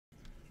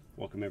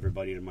Welcome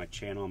everybody to my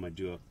channel. I'm going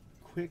to do a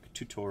quick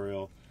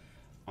tutorial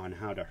on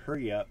how to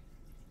hurry up,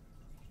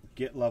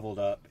 get leveled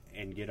up,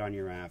 and get on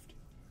your raft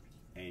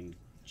in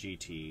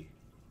GTFO.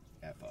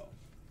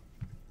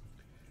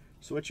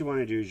 So what you want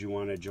to do is you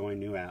want to join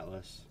New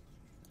Atlas.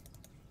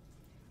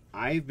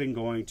 I've been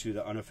going to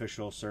the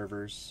unofficial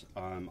servers.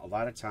 A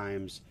lot of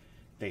times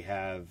they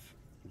have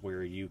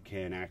where you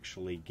can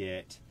actually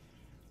get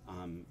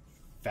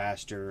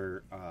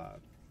faster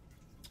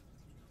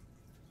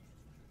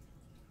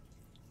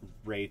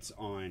rates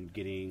on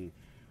getting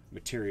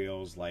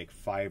materials like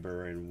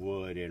fiber and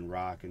wood and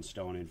rock and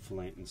stone and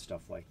flint and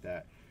stuff like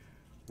that.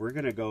 We're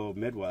gonna go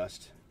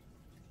Midwest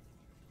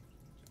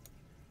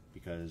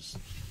because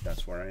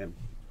that's where I am,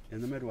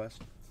 in the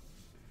Midwest.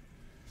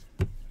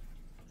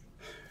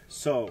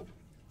 So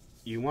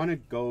you want to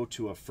go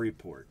to a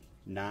Freeport,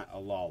 not a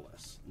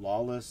Lawless.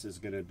 Lawless is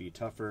going to be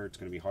tougher. It's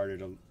going to be harder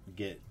to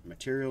get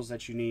materials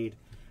that you need.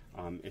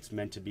 It's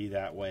meant to be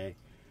that way.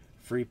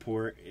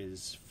 Freeport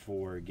is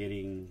for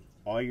getting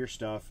all your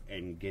stuff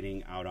and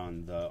getting out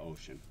on the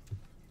ocean.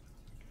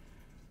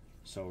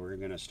 So we're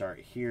going to start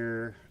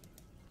here.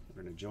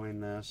 We're going to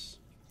join this.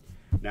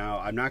 Now,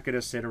 I'm not going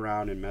to sit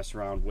around and mess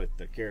around with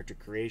the character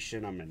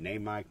creation. I'm going to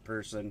name my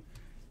person,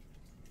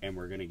 and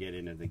we're going to get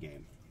into the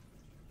game.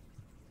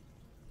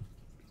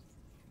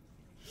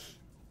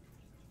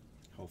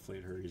 Hopefully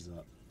it hurries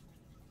up.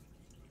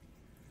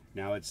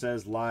 Now, it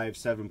says live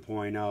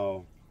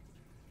 7.0,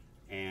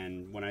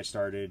 and when I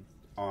started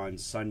on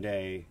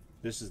Sunday,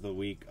 this is the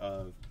week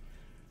of,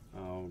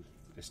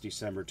 it's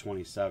December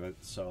 27th,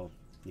 so,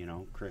 you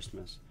know,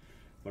 Christmas.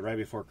 But right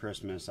before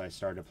Christmas, I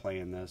started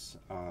playing this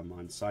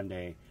on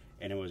Sunday,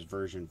 and it was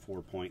version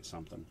 4 point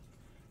something.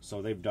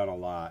 So they've done a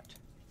lot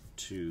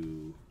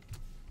to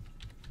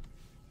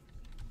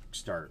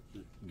start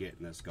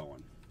getting this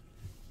going.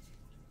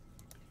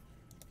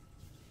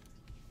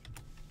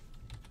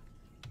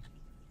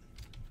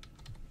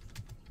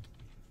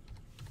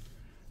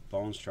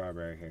 Bone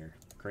Strawberry Hair,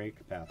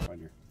 Crake,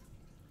 Pathfinder.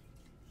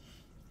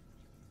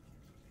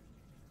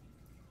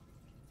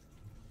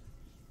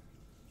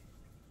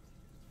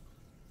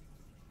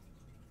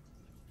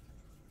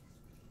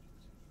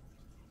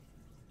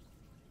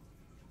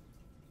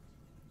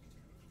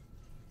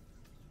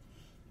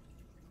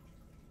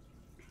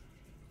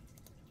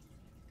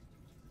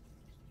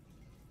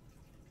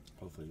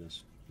 Hopefully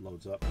this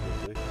loads up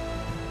quickly.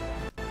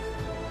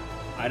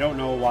 I don't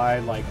know why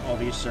like all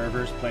these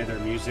servers play their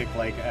music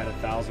like at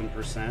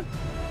 1000%,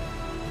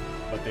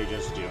 but they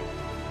just do.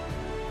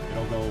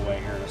 It'll go away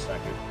here in a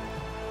second.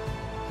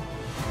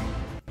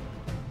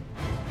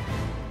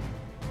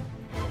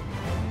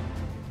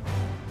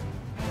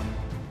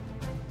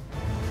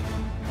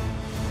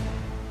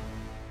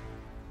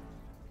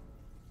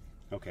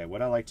 Okay,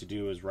 what I like to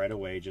do is right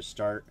away just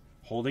start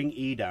holding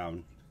E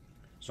down.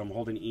 So I'm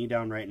holding E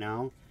down right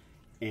now,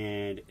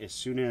 and as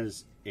soon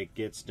as it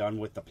gets done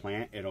with the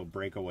plant, it'll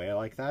break away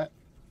like that.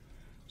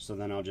 So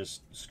then I'll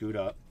just scoot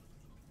up,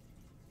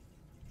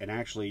 and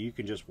actually you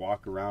can just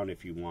walk around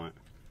if you want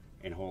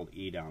and hold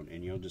E down,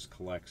 and you'll just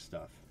collect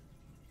stuff.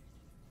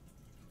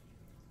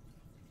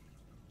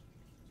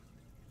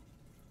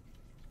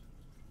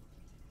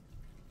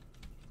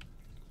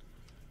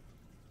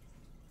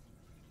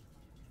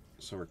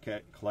 So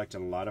we're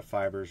collecting a lot of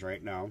fibers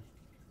right now.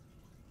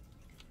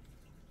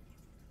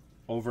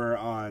 Over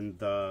on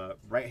the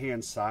right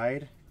hand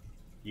side,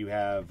 you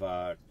have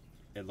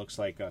it looks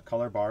like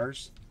color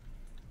bars.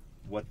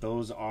 What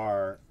those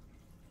are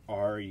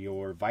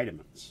your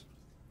vitamins.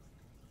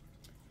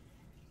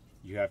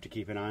 You have to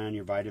keep an eye on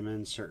your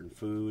vitamins. Certain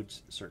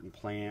foods, certain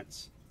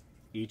plants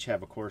each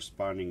have a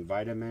corresponding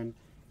vitamin,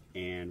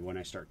 and when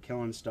I start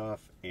killing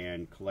stuff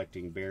and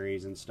collecting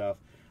berries and stuff,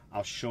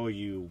 I'll show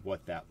you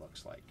what that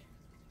looks like.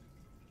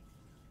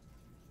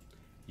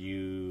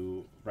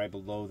 Right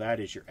below that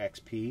is your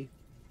XP.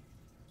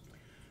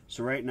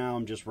 So right now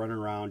I'm just running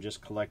around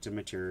just collecting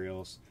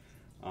materials,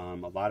 a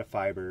lot of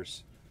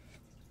fibers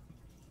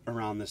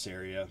around this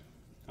area.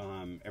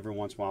 Every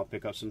once in a while I'll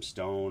pick up some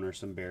stone or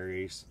some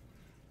berries.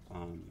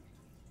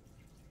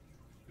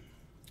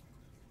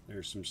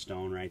 There's some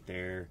stone right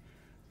there.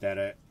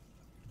 That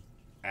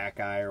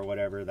acai or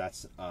whatever,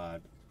 that's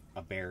a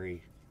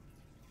berry.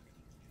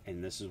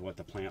 And this is what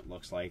the plant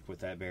looks like with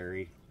that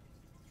berry.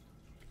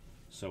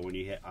 So when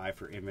you hit I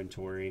for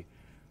inventory,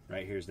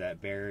 right here's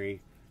that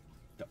berry.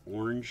 The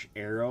orange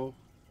arrow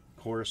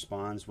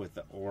corresponds with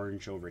the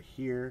orange over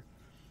here.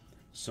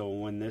 So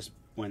when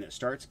it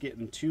starts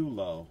getting too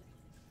low,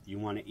 you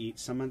want to eat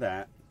some of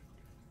that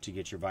to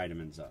get your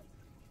vitamins up.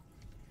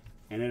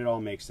 And it all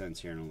makes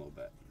sense here in a little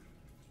bit.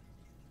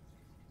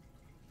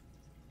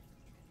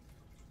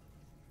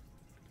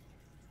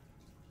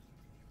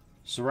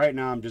 So right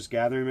now I'm just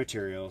gathering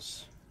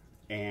materials,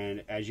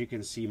 and as you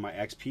can see, my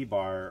XP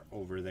bar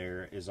over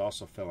there is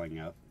also filling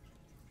up.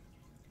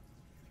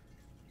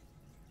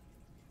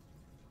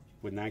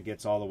 When that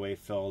gets all the way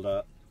filled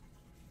up,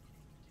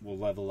 we'll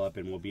level up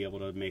and we'll be able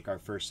to make our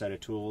first set of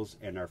tools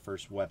and our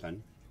first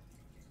weapon.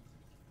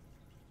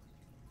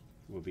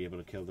 We'll be able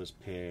to kill this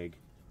pig.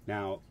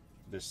 Now,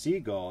 The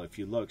seagull, if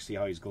you look, see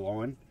how he's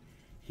glowing?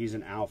 He's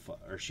an alpha,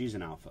 or she's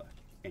an alpha,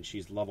 and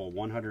she's level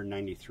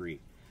 193.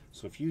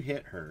 So if you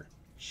hit her,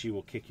 she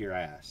will kick your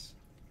ass,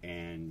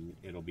 and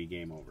it'll be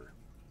game over.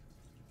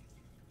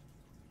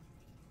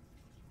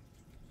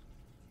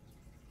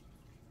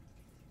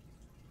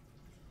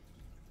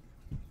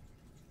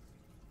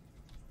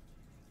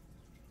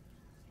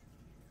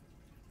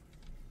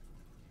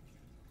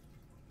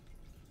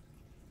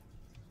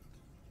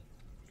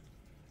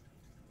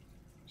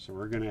 So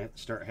we're gonna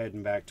start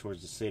heading back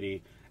towards the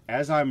city.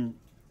 As I'm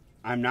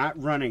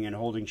not running and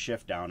holding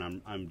shift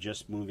down. I'm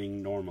just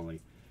moving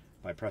normally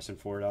by pressing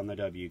forward on the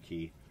W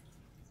key.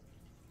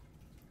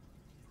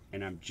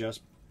 And I'm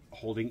just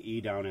holding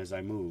E down as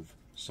I move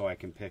so I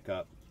can pick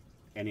up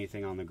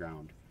anything on the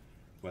ground,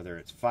 whether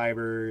it's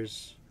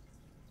fibers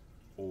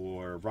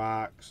or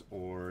rocks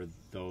or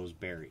those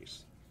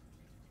berries.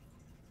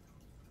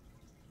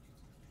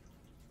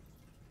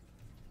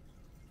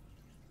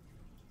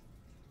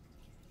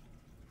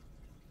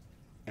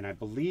 And I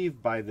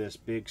believe by this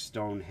big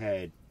stone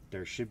head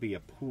there should be a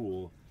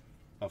pool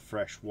of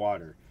fresh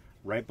water.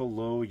 Right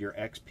below your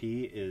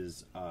XP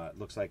is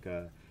looks like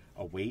a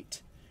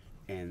weight,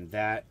 and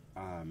that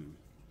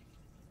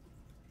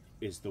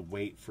is the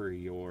weight for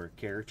your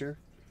character.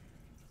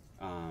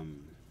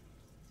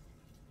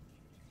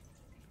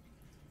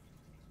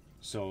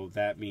 So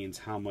that means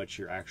how much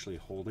you're actually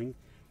holding.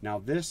 Now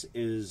this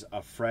is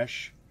a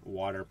fresh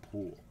water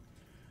pool.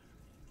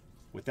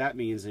 What that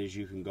means is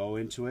you can go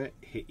into it,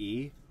 hit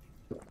E,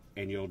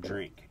 and you'll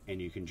drink.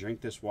 And you can drink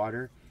this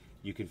water.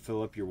 You can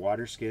fill up your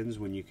water skins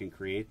when you can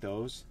create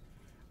those.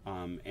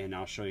 And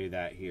I'll show you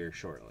that here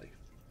shortly.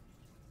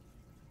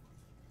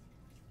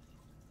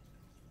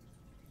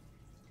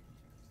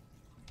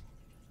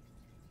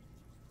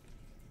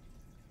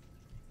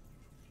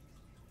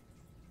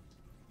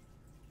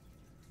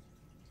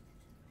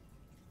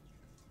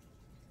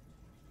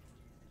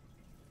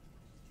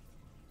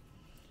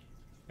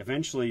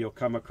 Eventually you'll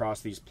come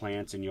across these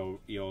plants and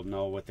you'll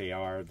know what they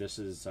are. This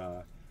is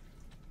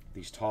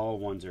these tall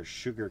ones are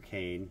sugar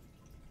cane,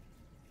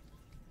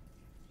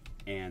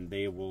 and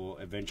they will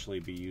eventually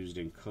be used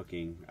in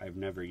cooking. I've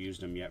never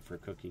used them yet for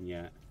cooking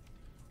yet,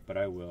 but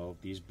I will.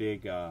 These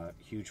big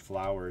huge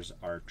flowers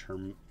are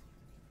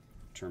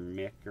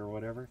turmeric or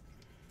whatever,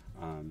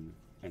 and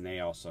they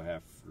also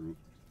have fruit.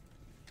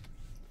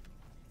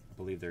 I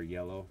believe they're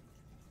yellow.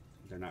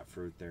 They're not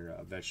fruit, they're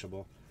a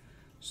vegetable.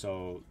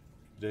 So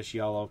this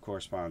yellow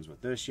corresponds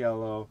with this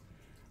yellow.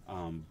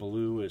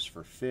 Blue is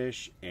for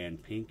fish,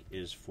 and pink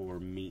is for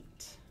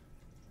meat.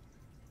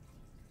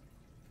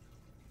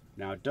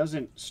 Now it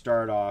doesn't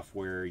start off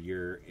where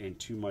you're in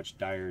too much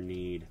dire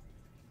need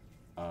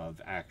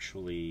of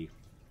actually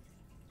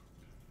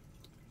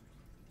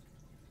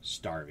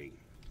starving.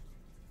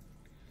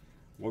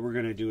 What we're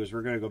going to do is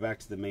we're going to go back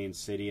to the main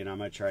city, and I'm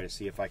going to try to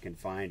see if I can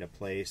find a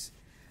place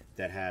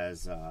that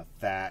has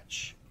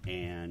thatch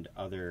and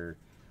other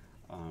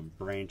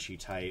branchy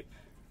type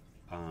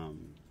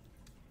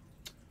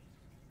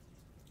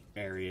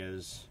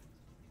areas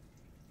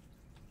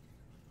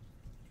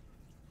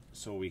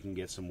so we can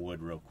get some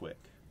wood real quick.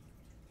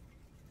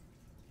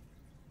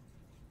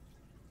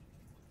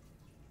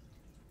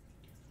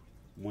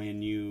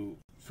 When you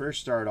first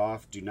start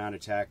off, do not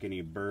attack any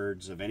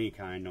birds of any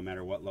kind, no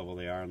matter what level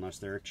they are, unless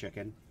they're a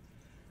chicken.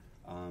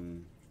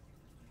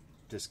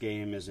 This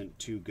game isn't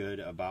too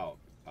good about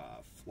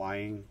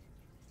flying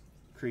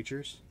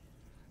creatures.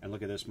 And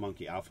look at this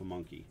monkey, Alpha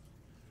Monkey,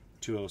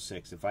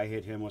 206. If I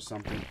hit him with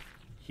something,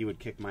 he would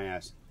kick my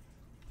ass.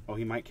 Oh,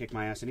 he might kick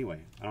my ass anyway.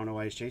 I don't know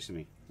why he's chasing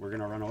me. We're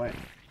going to run away.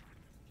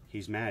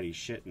 He's mad. He's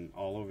shitting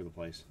all over the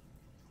place.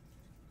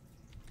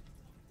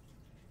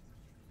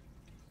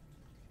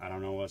 I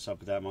don't know what's up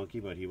with that monkey,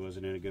 but he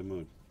wasn't in a good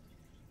mood.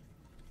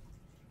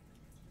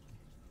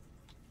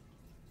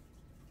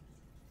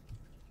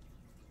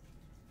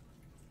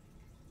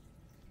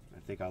 I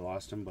think I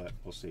lost him, but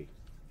we'll see.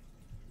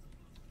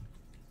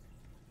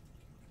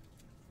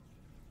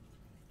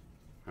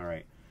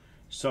 Alright,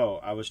 so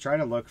I was trying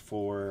to look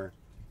for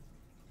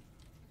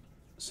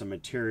some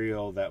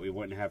material that we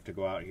wouldn't have to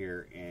go out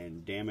here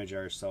and damage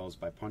ourselves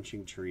by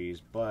punching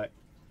trees, but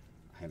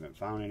I haven't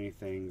found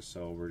anything,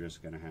 so we're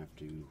just going to have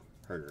to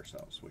hurt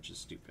ourselves, which is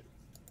stupid.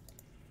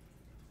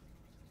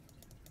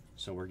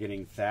 So we're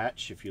getting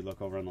thatch. If you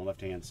look over on the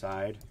left hand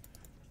side,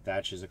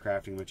 thatch is a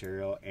crafting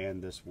material,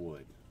 and this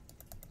wood.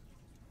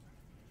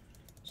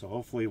 So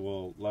hopefully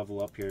we'll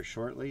level up here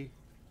shortly.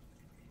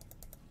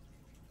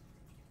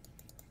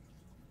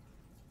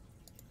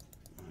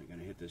 I'm going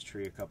to hit this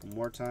tree a couple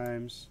more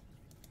times.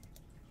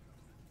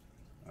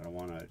 I don't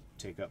want to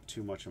take up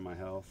too much of my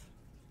health.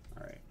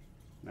 Alright,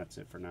 that's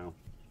it for now.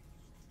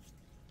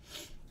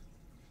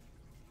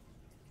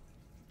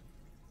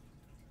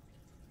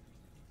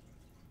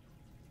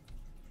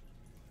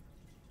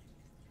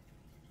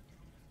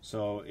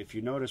 So if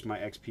you notice, my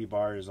XP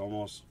bar is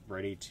almost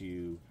ready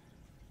to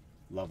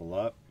level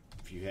up.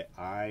 If you hit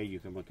I, you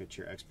can look at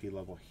your XP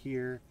level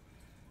here.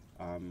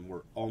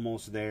 We're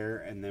almost there,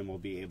 and then we'll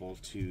be able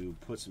to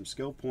put some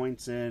skill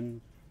points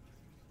in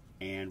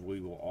and we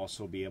will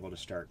also be able to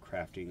start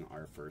crafting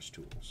our first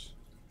tools.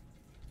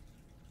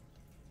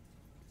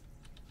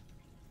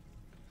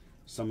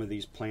 Some of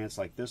these plants,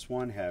 like this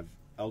one, have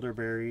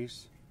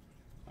elderberries.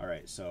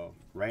 Alright, so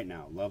right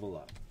now, level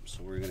up.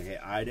 So we're going to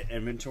hit I to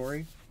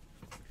inventory.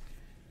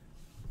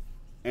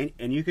 And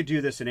you could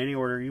do this in any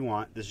order you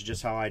want. This is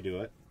just how I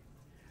do it.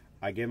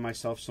 I give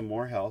myself some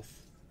more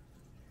health.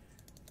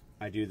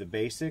 I do the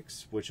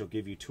basics, which will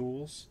give you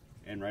tools.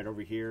 And right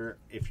over here,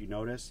 if you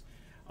notice,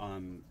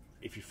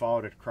 if you follow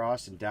it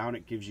across and down,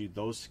 it gives you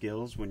those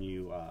skills when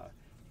you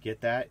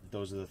get that.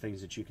 Those are the things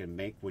that you can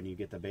make when you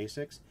get the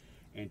basics.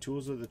 And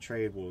tools of the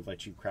trade will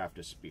let you craft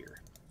a spear.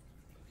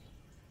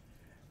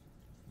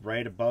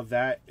 Right above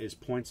that is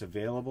points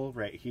available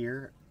right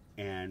here.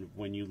 And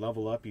when you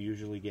level up, you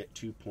usually get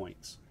 2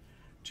 points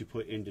to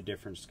put into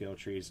different skill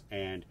trees.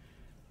 And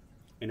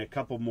in a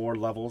couple more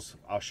levels,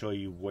 I'll show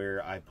you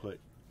where I put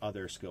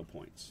other skill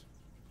points.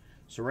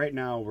 So right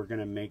now, we're going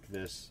to make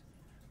this,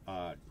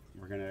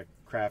 we're going to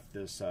craft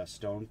this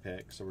stone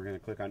pick. So we're going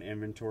to click on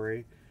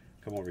inventory,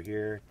 come over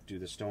here, do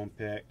the stone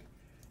pick,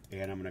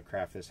 and I'm going to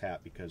craft this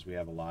hat because we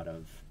have a lot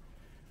of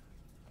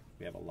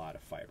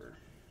fiber.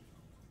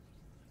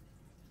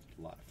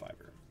 A lot of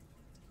fiber.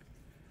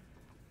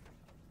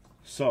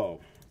 So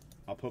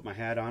I'll put my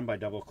hat on by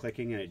double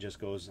clicking and it just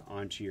goes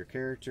onto your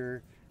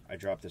character. I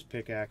drop this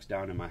pickaxe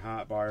down in my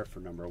hotbar for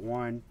number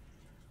 1.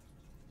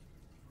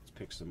 Let's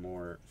pick some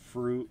more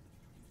fruit.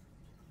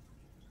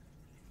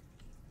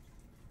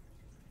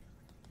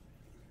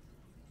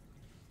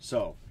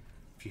 So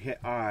if you hit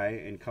I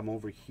and come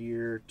over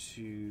here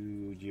to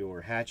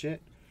your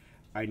hatchet,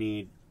 I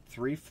need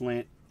 3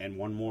 flint and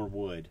 1 more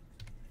wood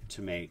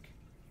to make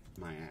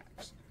my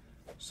axe.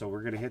 So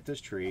we're going to hit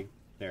this tree.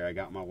 There, I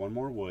got my 1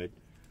 more wood.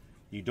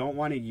 You don't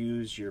want to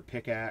use your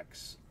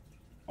pickaxe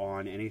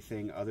on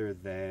anything other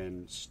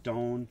than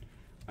stone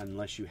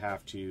unless you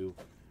have to,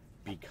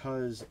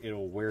 because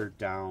it'll wear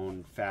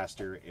down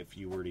faster if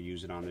you were to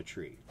use it on the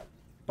tree.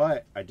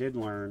 But I did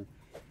learn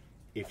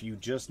if you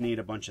just need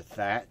a bunch of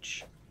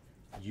thatch,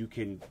 you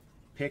can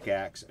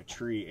pickaxe a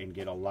tree and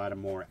get a lot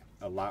more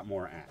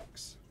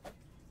axe,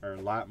 or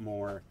a lot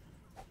more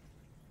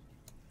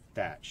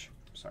thatch.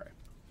 Sorry.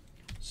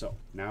 So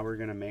now we're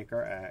going to make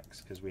our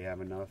axe because we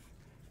have enough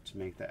to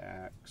make the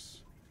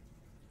axe.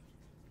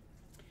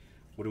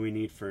 What do we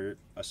need for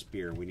a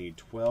spear? We need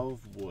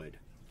 12 wood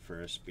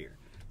for a spear.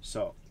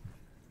 So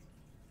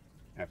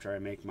after I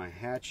make my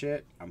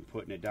hatchet, I'm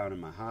putting it down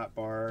in my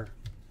hotbar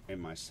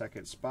in my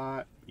second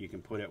spot. You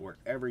can put it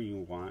wherever you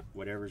want,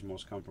 whatever's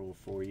most comfortable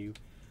for you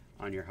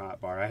on your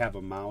hotbar. I have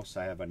a mouse.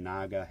 I have a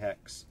Naga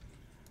Hex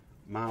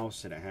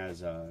mouse, and it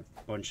has a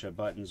bunch of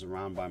buttons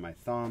around by my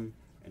thumb,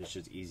 and it's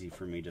just easy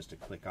for me just to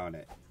click on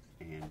it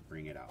and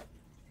bring it out.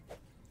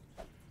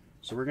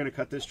 So we're going to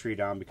cut this tree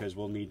down because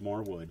we'll need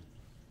more wood.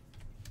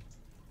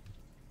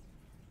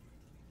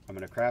 I'm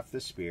going to craft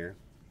this spear.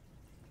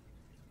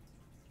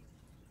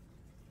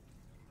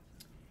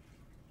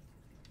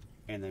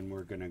 And then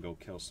we're going to go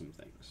kill some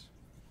things.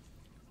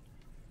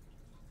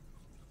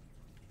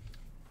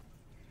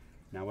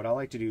 Now what I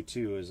like to do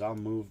too is I'll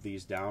move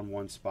these down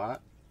 1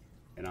 spot,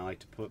 and I like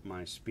to put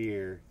my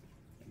spear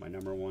at my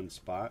number 1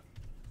 spot.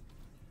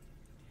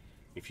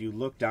 If you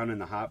look down in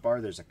the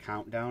hotbar, there's a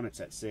countdown. It's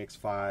at 6,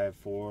 5,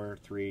 4,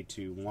 3,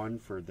 2, 1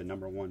 for the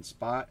number 1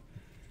 spot.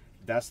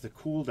 That's the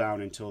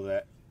cooldown until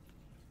that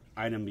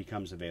item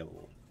becomes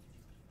available.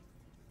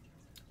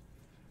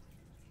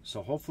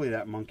 So hopefully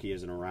that monkey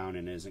isn't around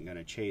and isn't going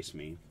to chase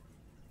me,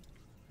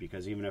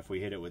 because even if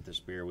we hit it with the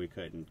spear, we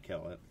couldn't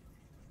kill it.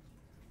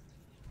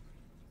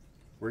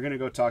 We're going to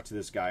go talk to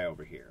this guy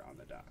over here on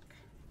the dock.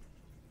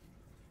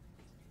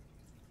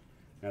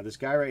 Now this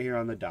guy right here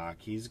on the dock,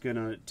 he's going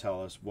to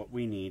tell us what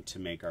we need to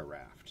make our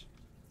raft.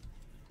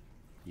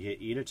 You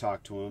hit E to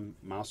talk to him,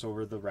 mouse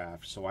over the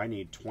raft. So I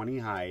need 20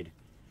 hide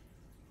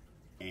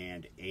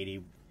and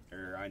 80,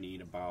 or I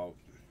need about,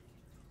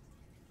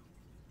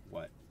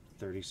 what,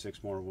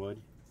 36 more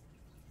wood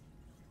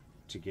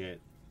to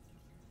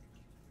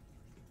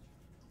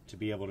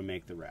be able to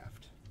make the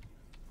raft.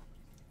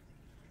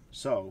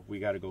 So we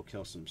got to go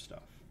kill some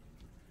stuff.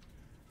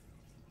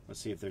 Let's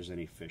see if there's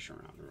any fish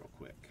around real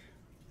quick.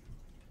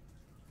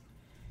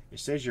 It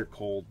says you're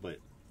cold, but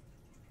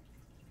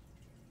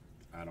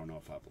I don't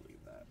know if I believe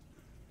that.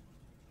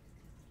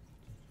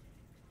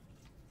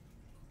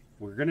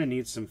 We're going to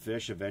need some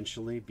fish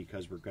eventually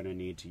because we're going to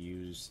need to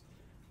use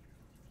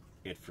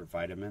it for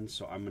vitamins.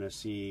 So I'm going to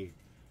see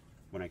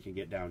when I can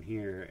get down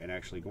here and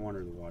actually go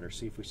under the water,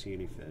 see if we see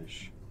any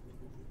fish.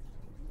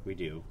 We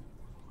do.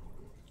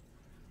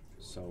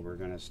 So we're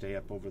going to stay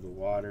up over the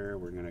water.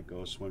 We're going to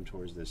go swim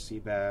towards this sea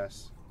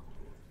bass.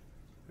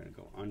 We're going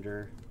to go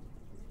under.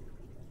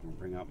 I'm going to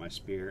bring out my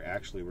spear.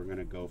 Actually, we're going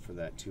to go for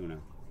that tuna.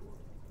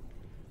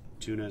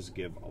 Tunas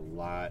give a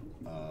lot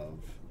of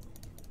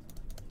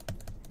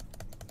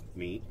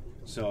meat.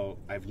 So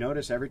I've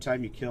noticed every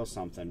time you kill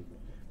something,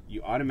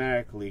 you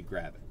automatically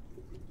grab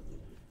it.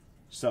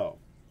 So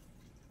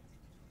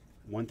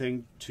one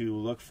thing to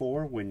look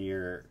for when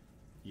you're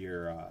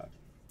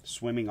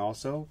swimming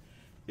also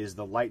is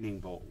the lightning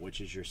bolt,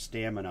 which is your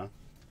stamina.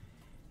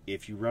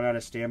 If you run out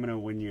of stamina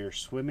when you're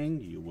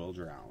swimming, you will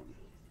drown.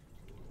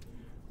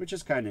 Which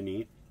is kind of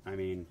neat. I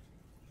mean,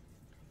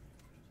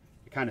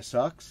 it kind of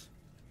sucks,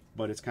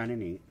 but it's kind of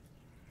neat.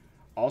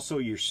 Also,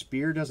 your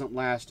spear doesn't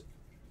last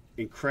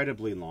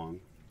incredibly long.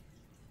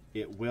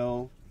 It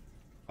will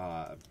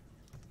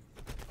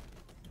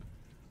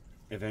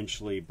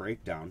eventually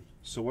break down.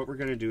 So what we're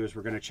going to do is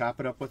we're going to chop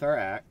it up with our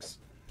axe.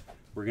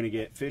 We're going to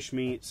get fish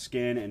meat,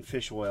 skin, and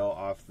fish oil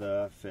off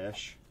the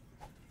fish.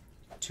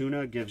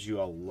 Tuna gives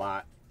you a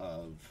lot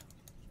of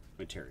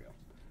material.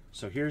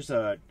 So here's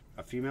a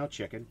female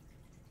chicken.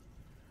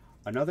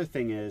 Another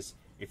thing is,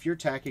 if you're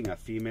attacking a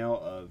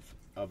female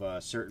of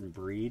a certain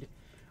breed,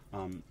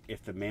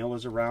 if the male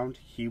is around,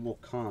 he will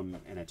come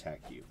and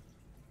attack you.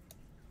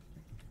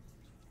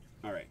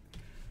 Alright,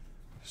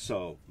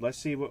 so let's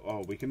see what,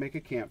 oh, we can make a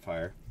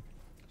campfire.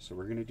 So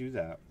we're going to do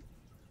that.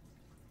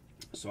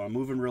 So I'm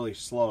moving really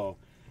slow,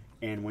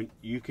 and when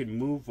you can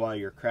move while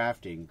you're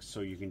crafting,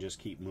 so you can just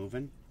keep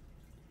moving.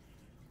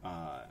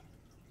 Oh,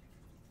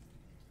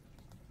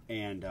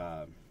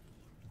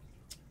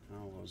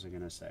 what was I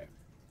going to say?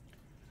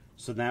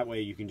 So that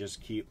way you can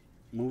just keep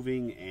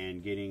moving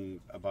and getting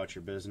about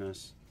your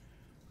business.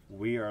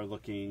 We are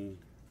looking,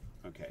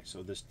 okay,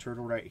 so this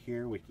turtle right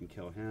here, we can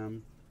kill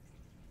him.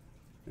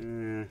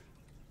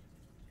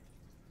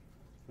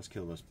 Let's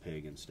kill this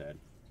pig instead.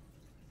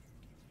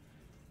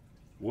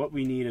 What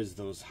we need is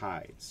those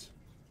hides.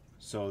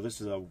 So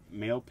this is a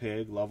male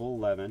pig, level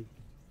 11.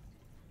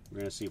 We're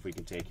going to see if we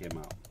can take him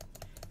out.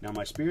 Now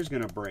my spear's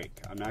going to break.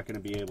 I'm not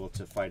going to be able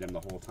to fight him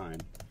the whole time.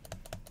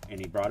 And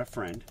he brought a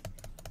friend.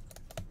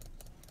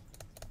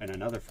 And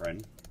another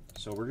friend.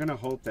 So we're going to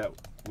hope that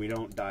we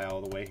don't die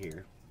all the way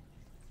here.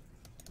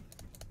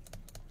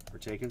 We're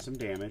taking some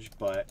damage,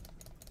 but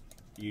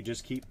you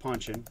just keep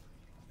punching.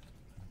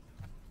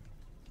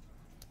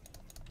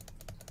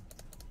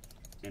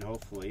 And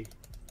hopefully...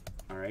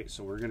 Alright,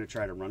 so we're going to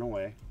try to run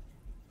away.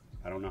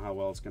 I don't know how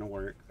well it's going to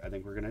work. I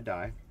think we're going to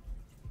die.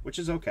 Which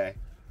is okay.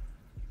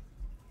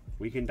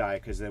 We can die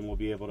because then we'll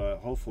be able to,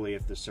 hopefully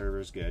if the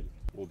server's good,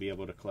 we'll be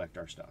able to collect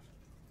our stuff.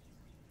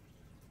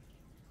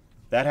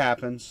 That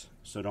happens,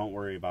 so don't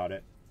worry about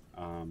it.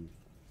 And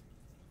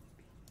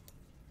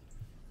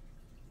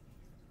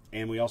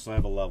we also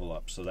have a level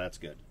up, so that's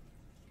good.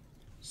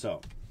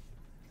 So,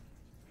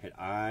 hit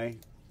I,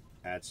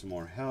 add some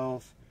more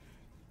health.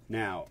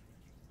 Now,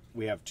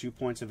 we have 2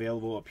 points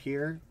available up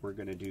here. We're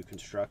going to do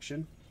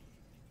construction.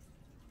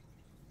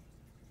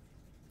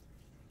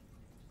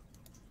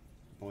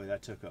 Boy,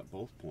 that took up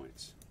both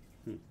points.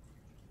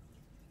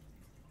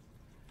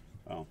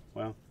 Oh,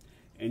 well.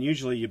 And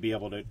usually you'd be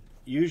able to,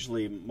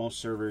 usually most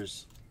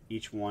servers,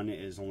 each one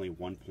is only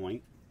 1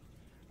 point.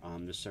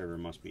 This server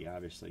must be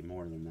obviously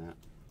more than that.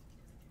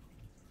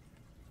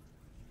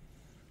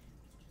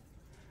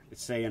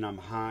 It's saying I'm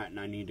hot and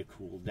I need to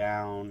cool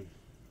down,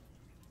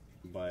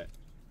 but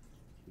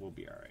we'll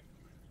be alright.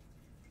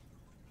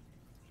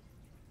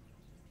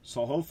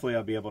 So hopefully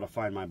I'll be able to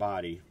find my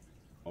body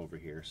over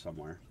here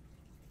somewhere.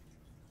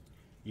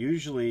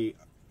 Usually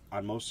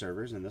on most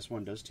servers, and this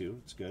one does too,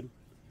 it's good,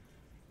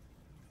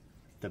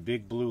 the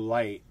big blue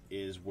light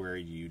is where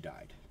you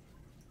died.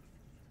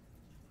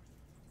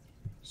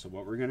 So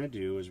what we're going to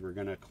do is we're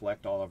going to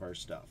collect all of our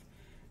stuff.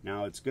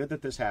 Now it's good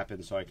that this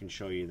happened so I can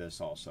show you this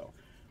also.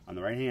 On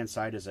the right hand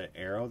side is an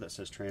arrow that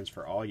says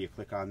transfer all. You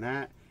click on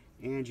that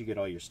and you get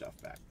all your stuff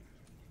back.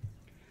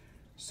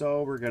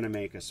 So we're going to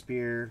make a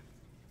spear.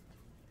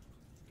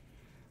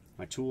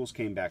 My tools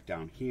came back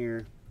down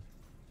here.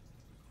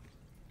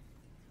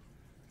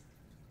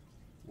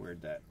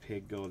 Where'd that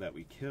pig go that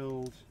we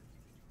killed?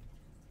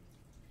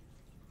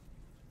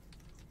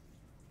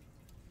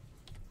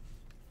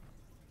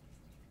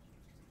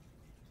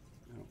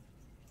 Oh,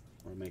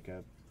 or make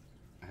a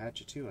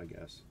hatchet too, I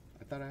guess.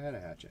 I thought I had a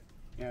hatchet.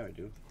 Yeah, I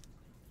do.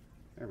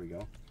 There we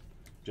go.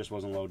 Just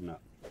wasn't loading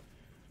up.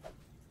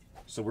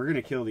 So we're going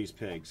to kill these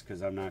pigs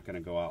because I'm not going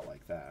to go out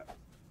like that.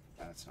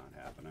 That's not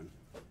happening.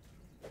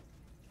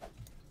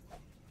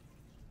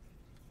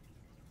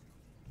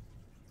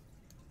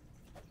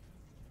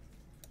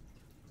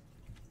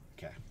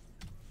 Okay.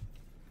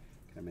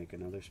 Can I make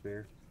another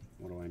spear?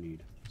 What do I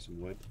need? Some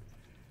wood?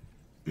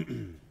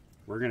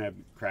 We're going to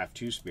craft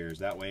 2 spears.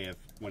 That way, if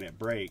when it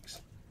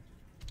breaks,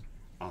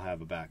 I'll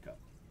have a backup.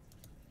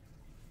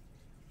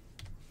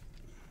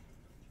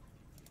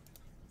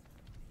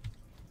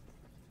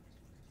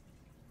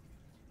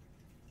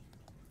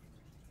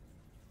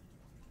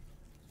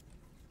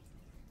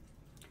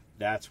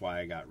 That's why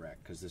I got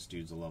wrecked, because this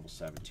dude's a level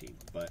 17,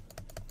 but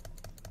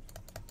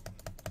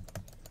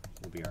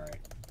we'll be alright.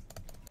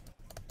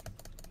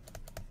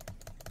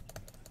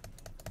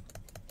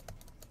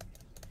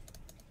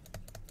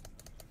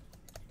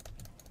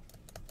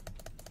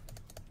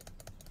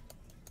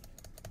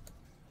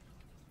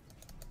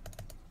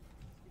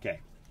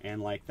 Okay,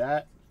 and like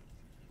that.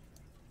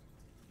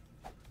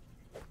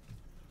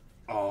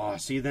 Oh,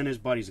 see, then his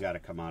buddy's got to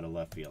come out of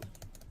left field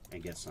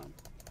and get some.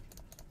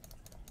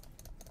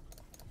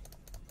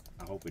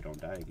 I hope we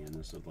don't die again.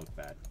 This would look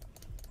bad.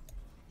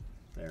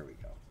 There we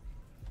go.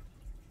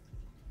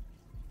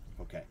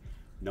 Okay.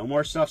 No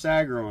more stuff's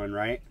aggroing,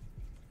 right?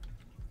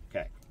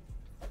 Okay.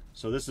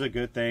 So this is a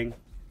good thing.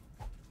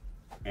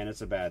 And it's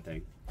a bad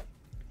thing.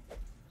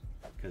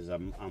 Because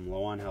I'm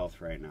low on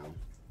health right now.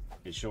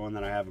 It's showing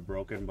that I have a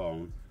broken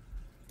bone.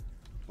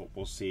 But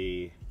we'll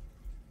see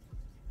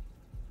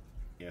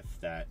if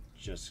that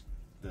just...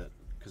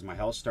 because my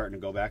health's starting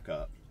to go back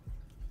up.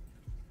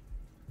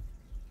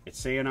 It's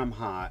saying I'm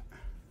hot.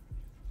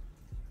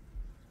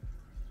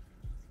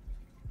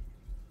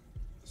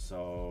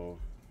 So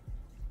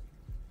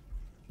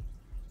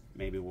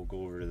maybe we'll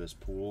go over to this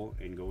pool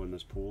and go in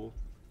this pool.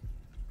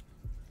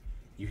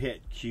 You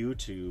hit Q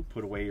to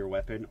put away your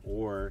weapon,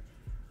 or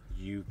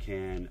you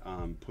can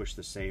push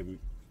the same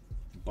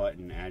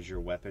button as your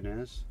weapon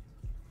is.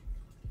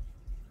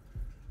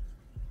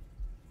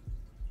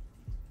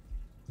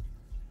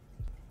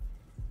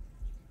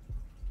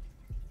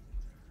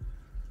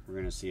 We're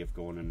going to see if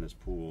going in this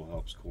pool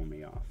helps cool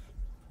me off.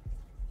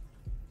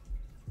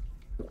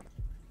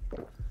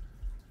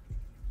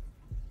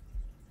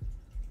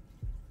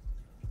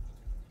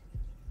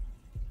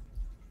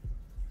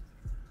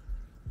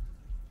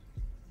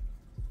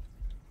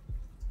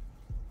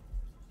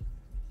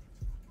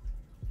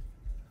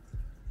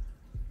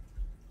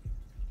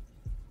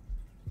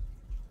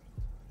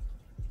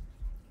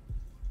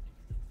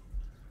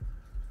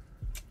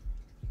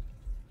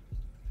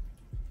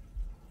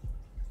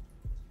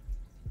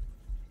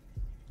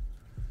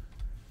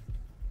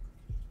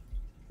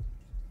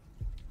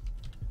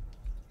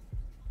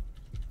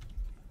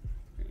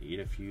 Eat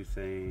a few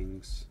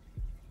things.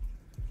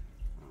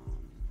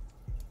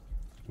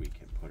 We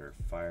can put our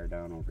fire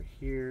down over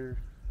here.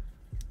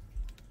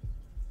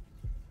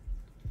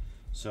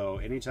 So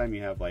anytime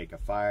you have like a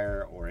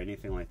fire or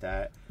anything like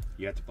that,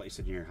 you have to place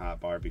it in your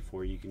hotbar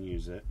before you can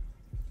use it.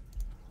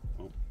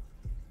 Oh.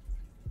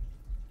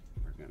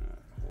 We're gonna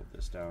hold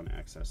this down,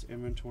 access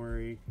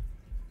inventory.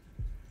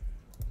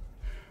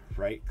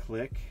 Right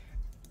click,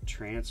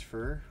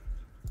 transfer,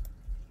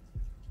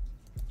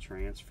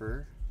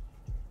 transfer.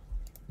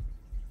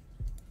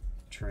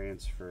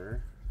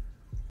 Transfer.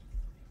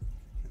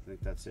 I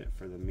think that's it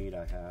for the meat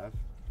I have.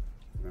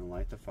 We're going to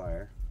light the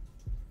fire.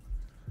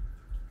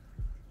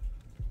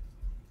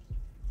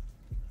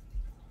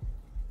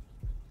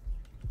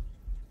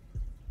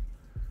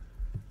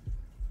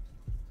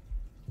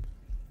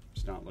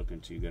 It's not looking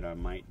too good. I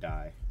might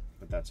die,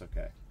 but that's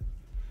okay.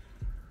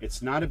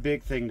 It's not a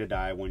big thing to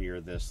die when you're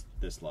this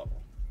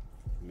level.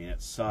 I mean,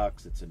 it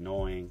sucks, it's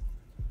annoying,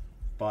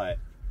 but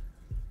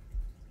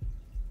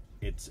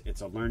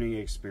it's a learning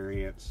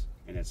experience,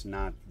 and it's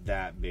not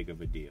that big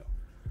of a deal.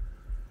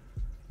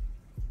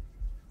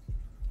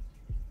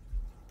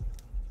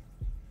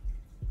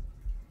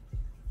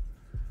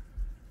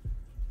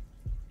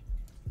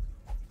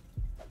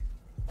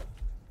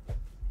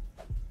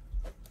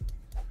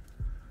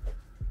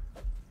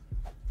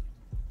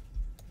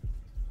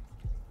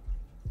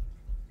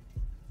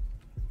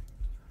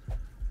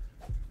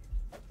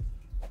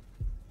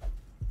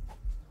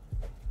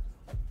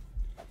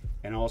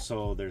 And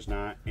also, there's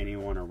not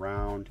anyone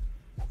around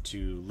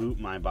to loot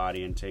my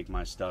body and take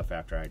my stuff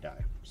after I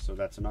die. So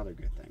that's another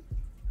good thing.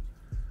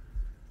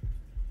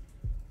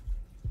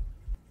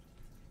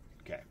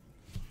 Okay.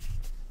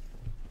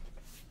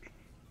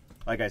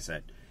 Like I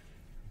said,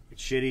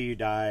 it's shitty you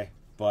die,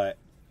 but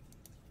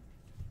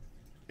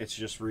it's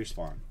just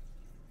respawn.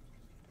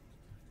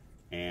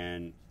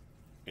 And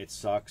it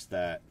sucks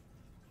that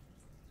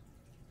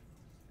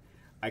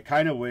I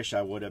kind of wish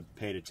I would have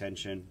paid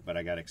attention, but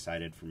I got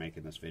excited for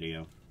making this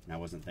video, and I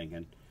wasn't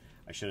thinking.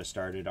 I should have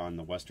started on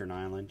the Western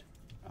Island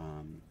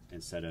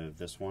instead of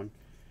this one.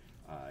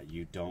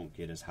 You don't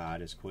get as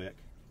hot as quick,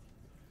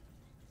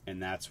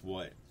 and that's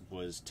what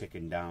was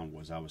ticking down.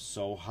 Was I was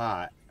so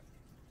hot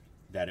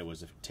that it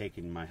was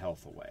taking my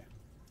health away,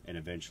 and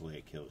eventually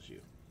it kills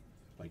you,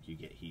 like you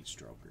get heat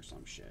stroke or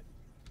some shit.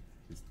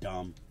 It's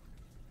dumb.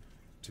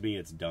 To me,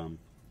 it's dumb.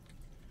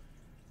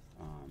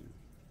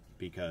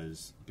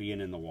 Because being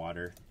in the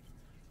water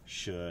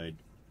should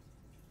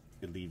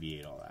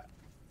alleviate all that.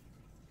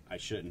 I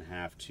shouldn't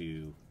have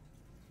to,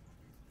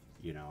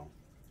 you know,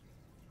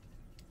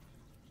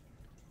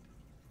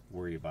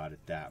 worry about it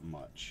that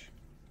much.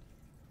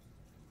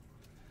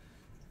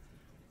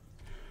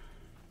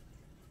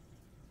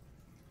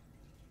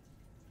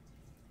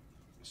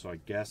 So I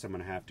guess I'm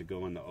going to have to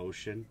go in the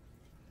ocean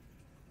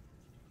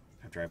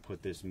after I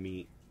put this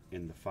meat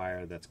in the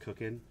fire that's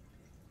cooking.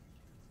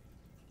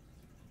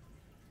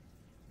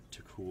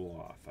 To cool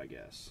off, I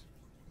guess.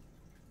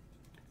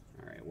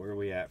 Alright, where are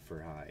we at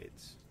for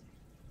hides?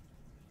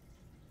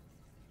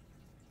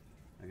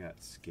 I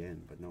got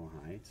skin, but no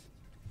hides.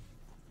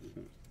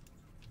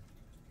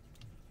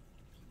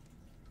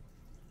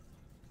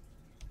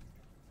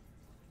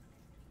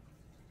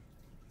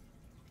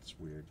 It's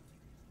weird.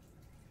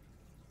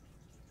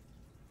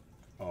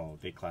 Oh,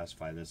 they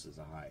classify this as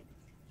a hide.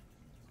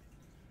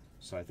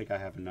 So I think I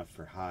have enough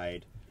for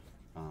hide.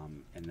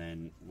 And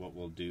then what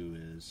we'll do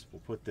is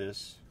we'll put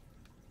this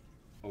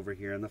over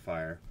here in the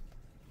fire.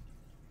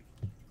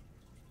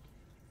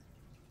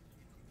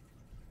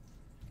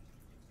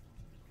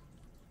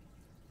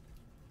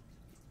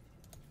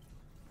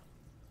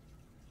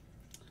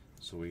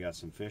 So we got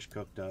some fish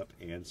cooked up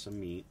and some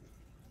meat.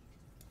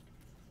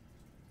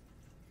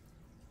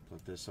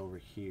 Put this over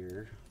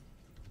here.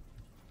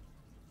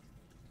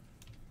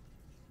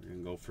 We're going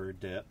to go for a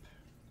dip.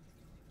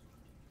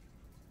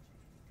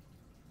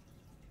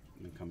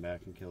 And then come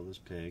back and kill this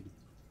pig,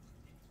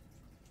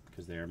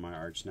 because they are my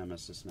arch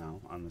nemesis now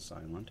on this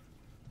island.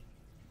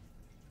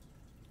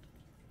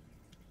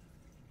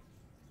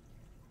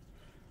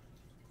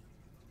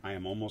 I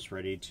am almost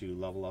ready to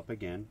level up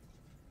again.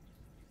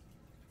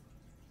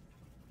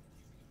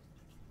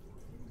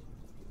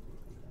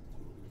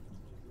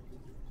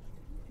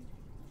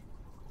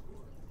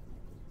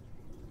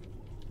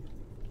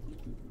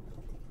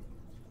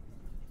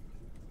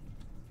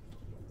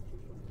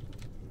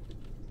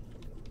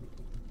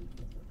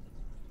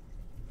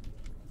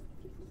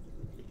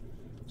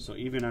 So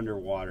even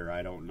underwater,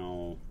 I don't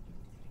know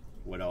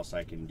what else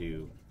I can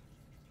do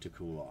to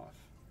cool off.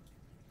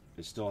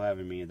 It's still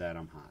having me that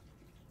I'm hot.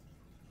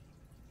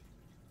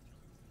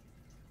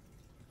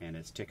 And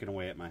it's ticking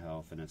away at my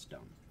health, and it's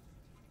done.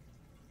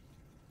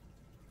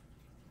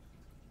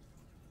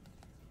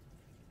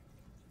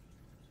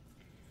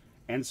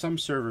 And some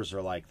servers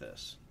are like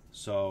this.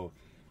 So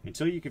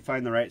until you can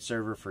find the right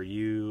server for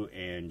you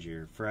and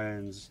your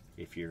friends,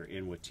 if you're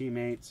in with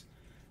teammates,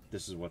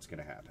 this is what's going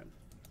to happen.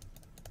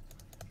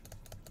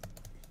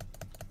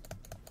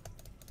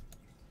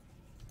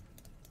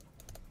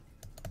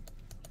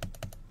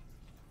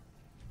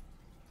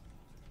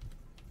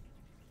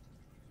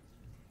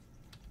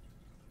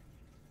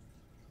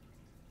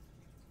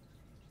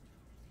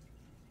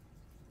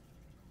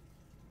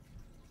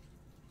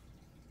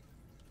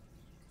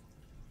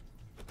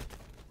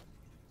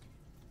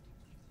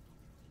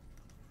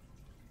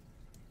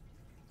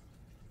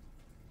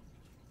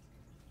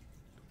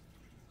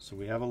 So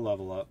we have a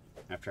level up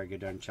after I get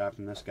done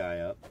chopping this guy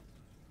up.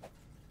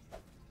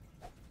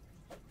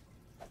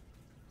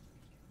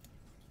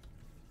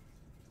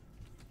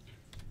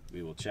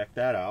 We will check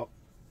that out.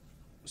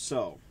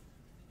 So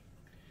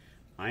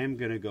I am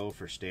going to go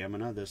for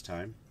stamina this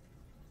time.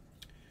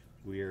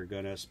 We are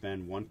going to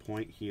spend 1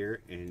 point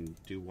here and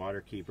do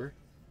Water Keeper.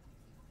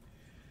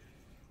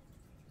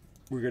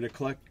 We're going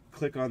to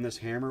click on this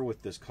hammer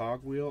with this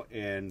cogwheel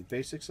and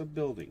basics of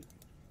building.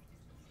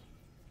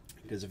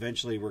 Because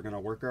eventually we're going to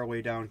work our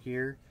way down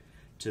here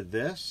to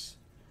this,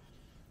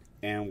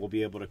 and we'll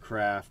be able to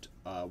craft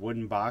a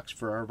wooden box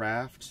for our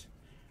raft,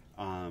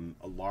 a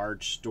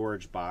large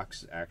storage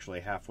box. Actually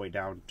halfway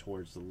down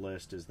towards the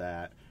list is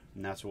that,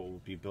 and that's what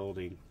we'll be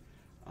building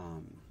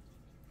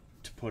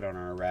to put on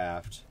our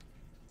raft,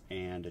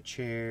 and a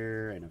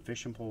chair and a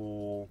fishing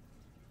pole,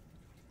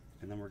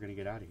 and then we're going to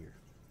get out of here.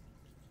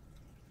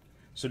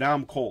 So now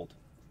I'm cold,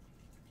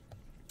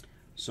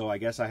 so I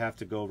guess I have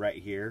to go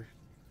right here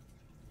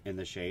in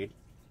the shade.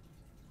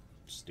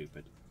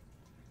 Stupid.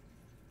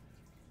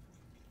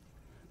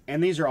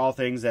 And these are all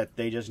things that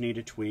they just need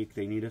to tweak,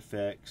 they need to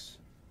fix.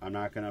 I'm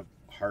not going to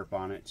harp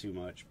on it too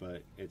much,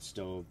 but it's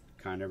still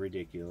kind of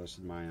ridiculous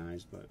in my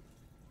eyes. But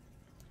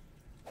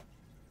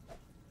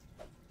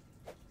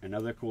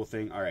another cool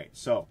thing, alright,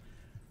 so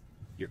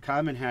your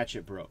common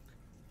hatchet broke.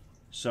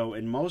 So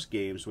in most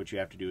games what you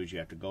have to do is you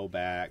have to go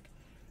back,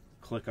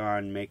 click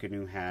on make a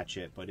new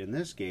hatchet, but in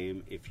this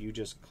game if you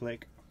just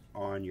click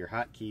on your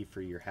hotkey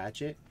for your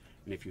hatchet,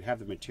 and if you have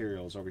the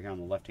materials over here on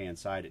the left hand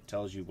side, it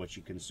tells you what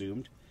you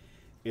consumed.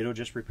 It'll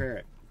just repair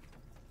it,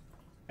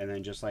 and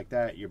then just like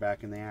that you're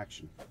back in the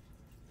action.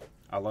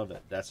 I love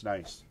it. That's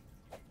nice.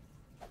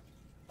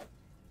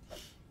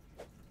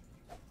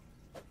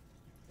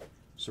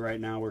 So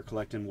right now we're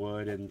collecting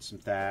wood and some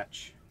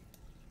thatch.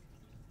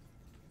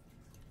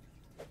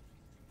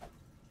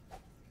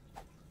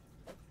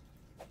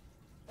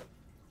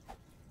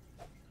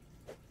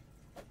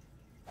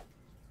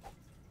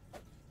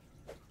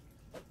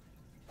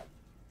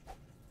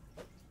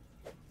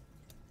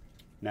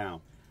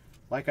 Now,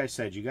 like I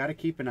said, you got to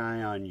keep an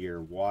eye on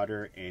your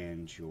water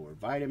and your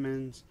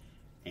vitamins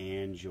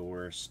and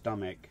your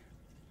stomach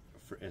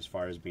for, as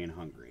far as being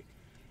hungry.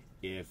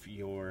 If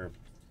your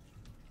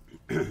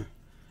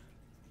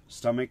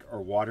stomach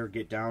or water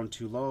get down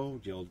too low,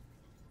 you'll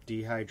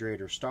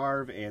dehydrate or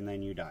starve, and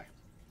then you die.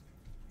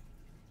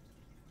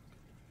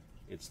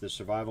 It's the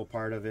survival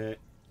part of it.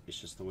 It's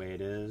just the way it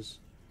is.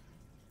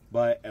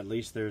 But at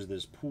least there's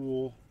this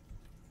pool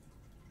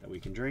that we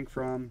can drink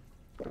from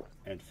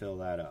and fill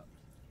that up.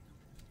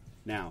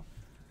 Now,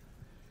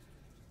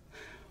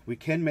 we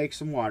can make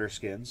some water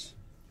skins,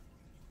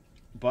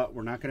 but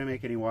we're not going to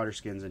make any water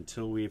skins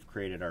until we've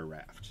created our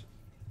raft.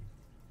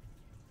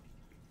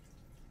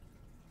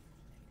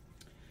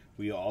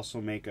 We also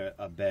make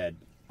a bed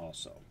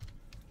also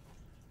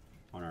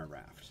on our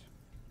raft.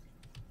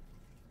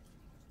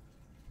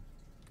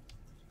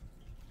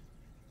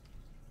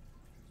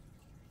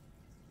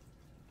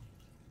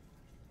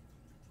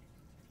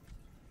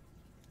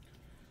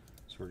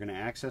 So we're going to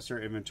access our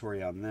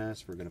inventory on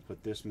this. We're going to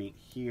put this meat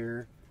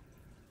here.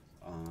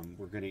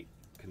 We're going to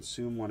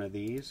consume one of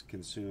these,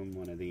 consume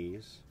one of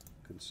these,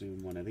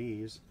 consume one of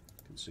these,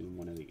 consume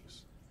one of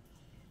these.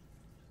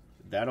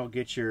 That'll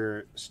get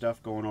your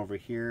stuff going over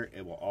here.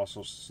 It will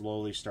also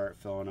slowly start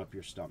filling up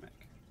your stomach.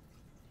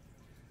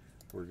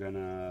 We're going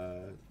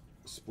to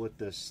split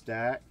this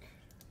stack,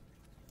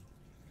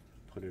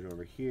 put it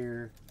over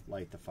here,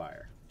 light the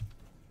fire.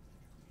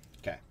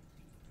 Okay.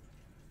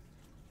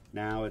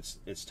 Now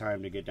it's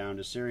time to get down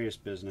to serious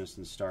business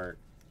and start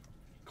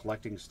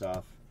collecting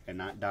stuff and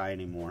not die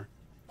anymore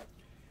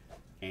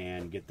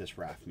and get this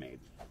raft made.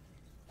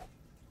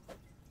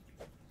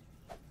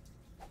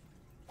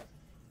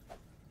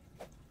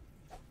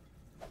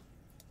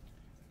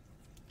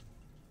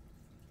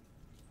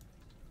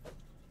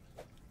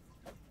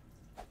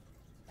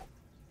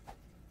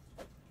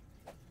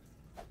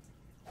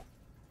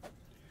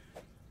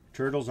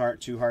 Turtles aren't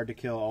too hard to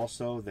kill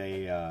also.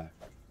 They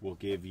will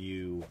give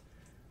you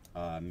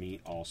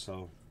meat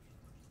also.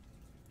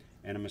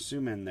 And I'm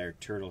assuming their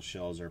turtle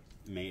shells are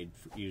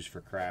used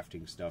for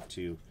crafting stuff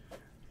too.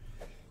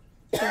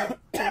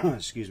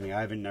 Excuse me,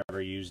 I haven't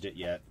never used it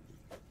yet.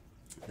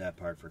 That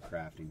part for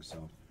crafting,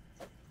 so.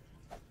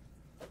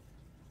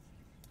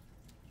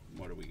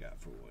 What do we got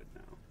for wood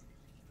now?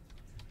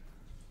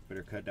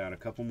 Better cut down a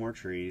couple more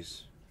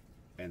trees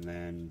and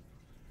then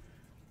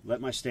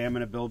let my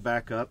stamina build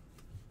back up.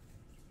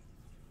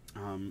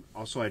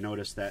 Also, I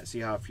noticed that, see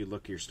how if you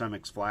look, your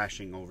stomach's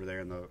flashing over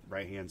there on the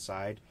right hand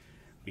side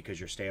because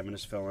your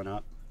stamina's filling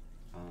up.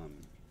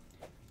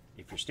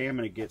 If your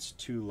stamina gets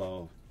too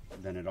low,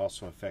 then it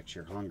also affects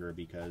your hunger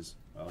because,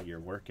 well, you're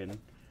working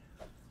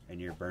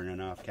and you're burning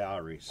off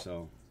calories.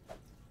 So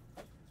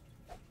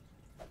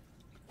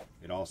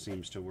it all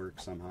seems to work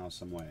somehow,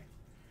 some way.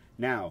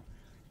 Now,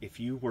 if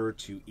you were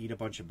to eat a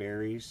bunch of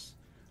berries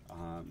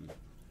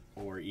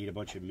or eat a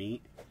bunch of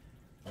meat,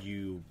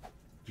 you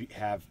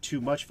have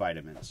too much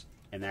vitamins,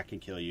 and that can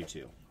kill you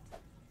too.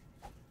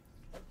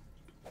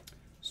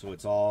 So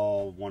it's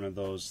all one of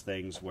those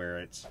things where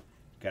it's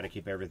got to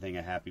keep everything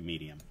a happy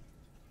medium.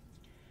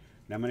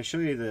 Now I'm going to show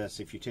you this.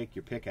 If you take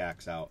your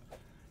pickaxe out,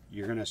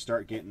 you're going to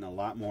start getting a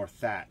lot more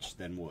thatch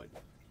than wood.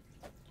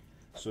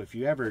 So if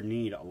you ever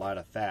need a lot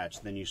of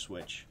thatch, then you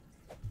switch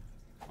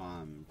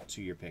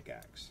to your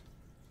pickaxe.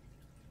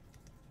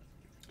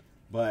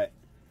 But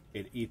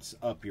it eats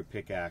up your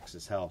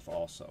pickaxe's health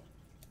also.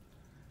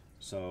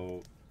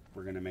 So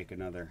we're going to make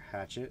another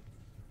hatchet.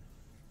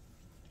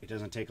 It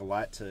doesn't take a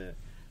lot of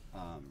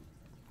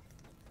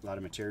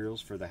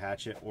materials for the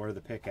hatchet or the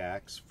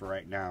pickaxe for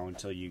right now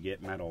until you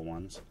get metal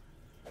ones.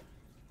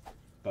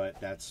 But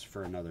that's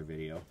for another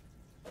video.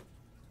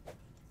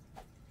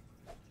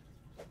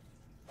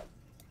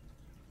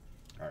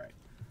 Alright,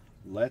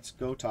 let's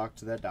go talk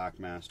to that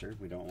dockmaster.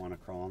 We don't want to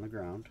crawl on the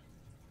ground.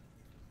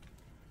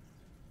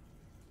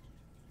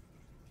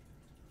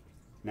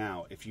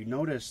 Now, if you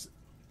notice,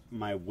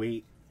 my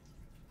weight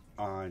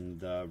on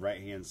the right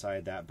hand side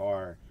of that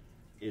bar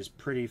is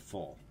pretty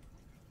full.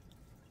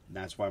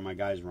 That's why my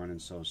guy's running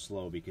so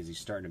slow, because he's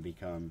starting to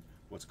become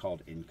what's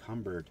called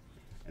encumbered,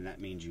 and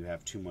that means you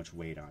have too much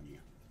weight on you.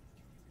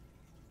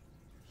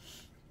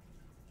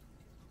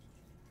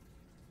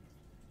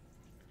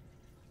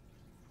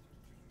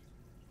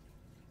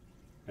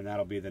 And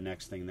that'll be the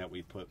next thing that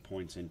we put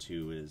points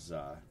into, is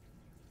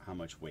how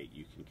much weight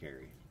you can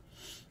carry.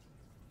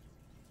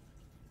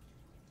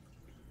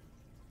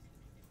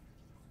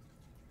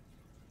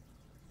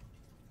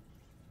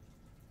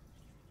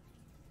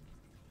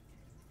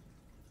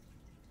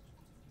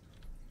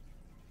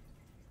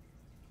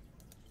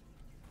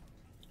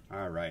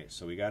 Alright,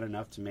 so we got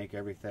enough to make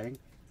everything.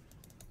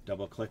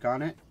 Double click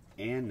on it,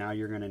 and now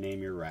you're going to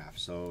name your raft.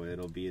 So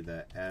it'll be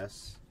the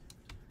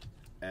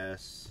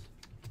SS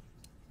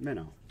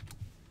Minnow.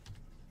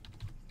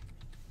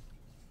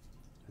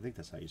 I think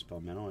that's how you spell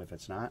minnow. If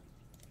it's not,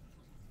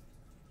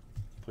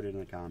 put it in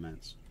the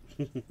comments.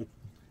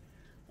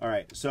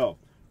 Alright, so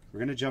we're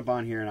going to jump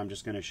on here, and I'm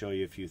just going to show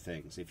you a few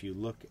things. If you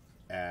look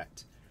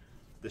at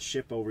the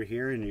ship over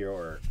here in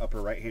your upper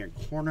right hand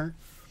corner,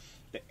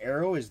 the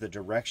arrow is the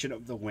direction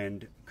of the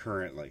wind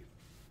currently.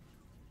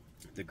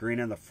 The green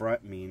on the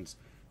front means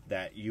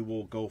that you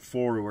will go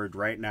forward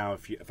right now.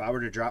 If I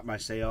were to drop my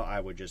sail, I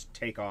would just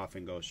take off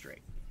and go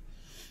straight.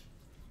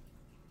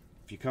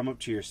 If you come up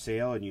to your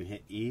sail and you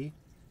hit E,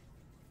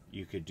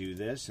 you could do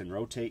this and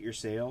rotate your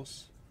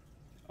sails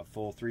a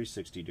full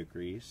 360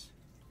 degrees.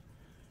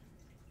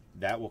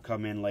 That will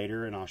come in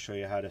later, and I'll show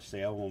you how to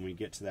sail when we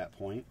get to that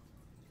point.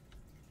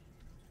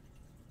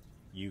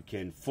 You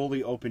can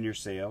fully open your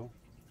sail.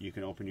 You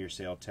can open your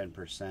sail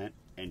 10%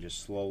 and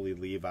just slowly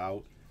leave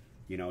out.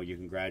 You know, you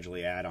can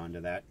gradually add on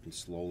to that and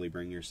slowly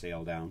bring your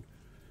sail down.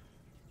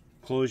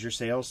 Close your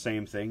sails,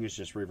 same thing, it's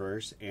just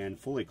reverse, and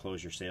fully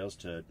close your sails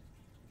to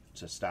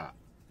stop.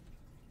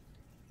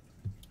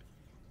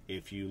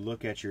 If you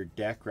look at your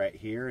deck right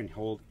here and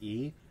hold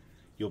E,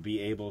 you'll be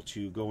able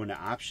to go into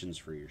options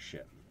for your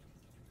ship.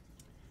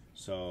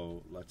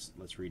 So let's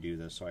redo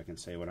this so I can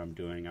say what I'm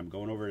doing. I'm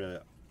going over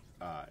to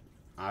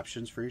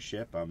options for your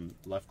ship. I'm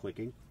left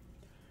clicking.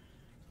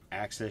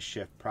 Access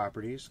ship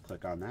properties,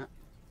 click on that.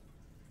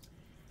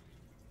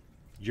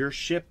 Your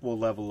ship will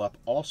level up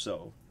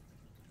also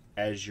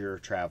as you're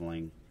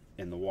traveling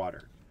in the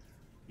water.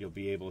 You'll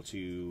be able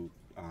to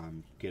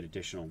get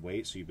additional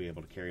weight, so you'll be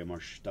able to carry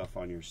more stuff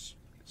on your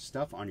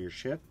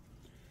ship.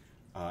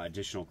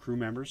 Additional crew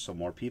members, so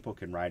more people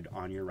can ride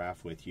on your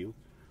raft with you.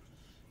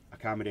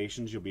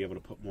 Accommodations, you'll be able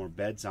to put more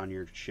beds on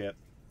your ship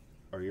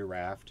or your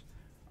raft,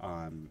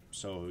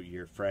 so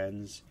your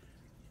friends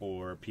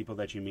or people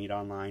that you meet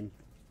online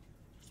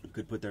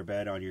could put their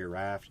bed on your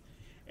raft,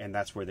 and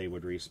that's where they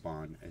would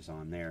respawn, is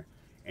on there.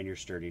 And your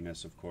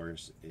sturdiness, of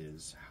course,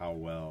 is how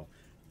well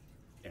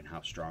and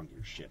how strong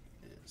your ship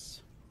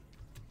is.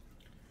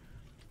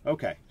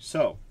 Okay,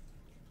 so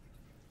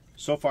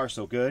far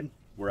so good.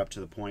 We're up to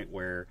the point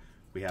where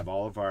we have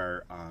all of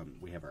our,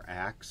 we have our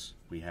axe,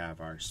 we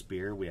have our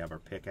spear, we have our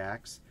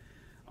pickaxe,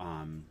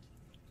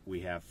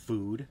 we have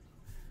food,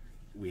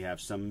 we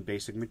have some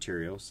basic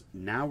materials.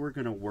 Now we're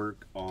going to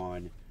work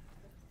on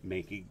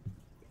making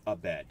a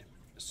bed.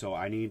 So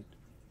I need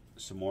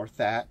some more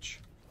thatch.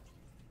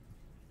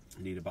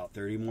 I need about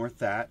 30 more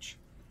thatch.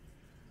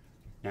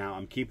 Now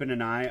I'm keeping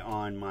an eye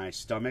on my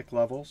stomach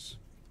levels,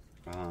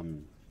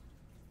 and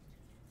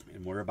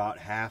we're about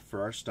half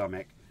for our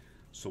stomach.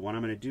 So what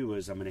I'm going to do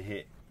is I'm going to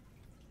hit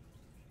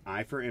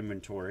I for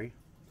inventory,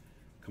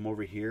 come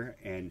over here,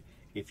 and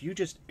if you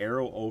just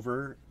arrow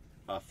over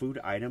a food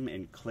item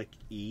and click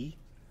E,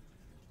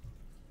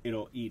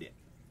 it'll eat it.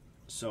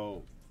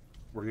 So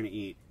we're going to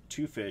eat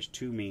 2 fish,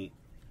 2 meat,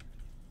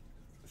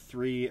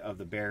 3 of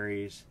the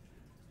berries,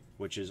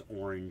 which is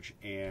orange,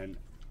 and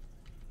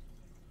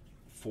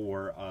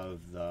 4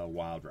 of the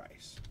wild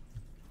rice.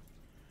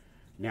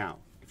 Now,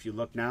 if you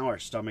look now, our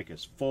stomach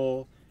is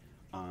full.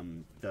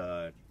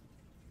 The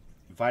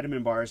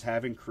vitamin bars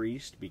have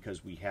increased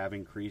because we have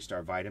increased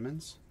our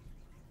vitamins.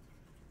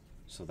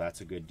 So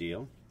that's a good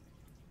deal.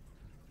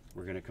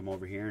 We're going to come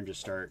over here and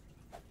just start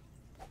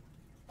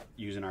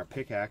using our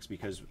pickaxe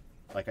because,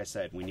 like I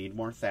said, we need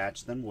more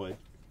thatch than wood.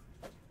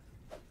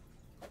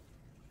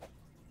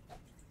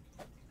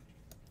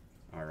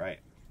 Alright,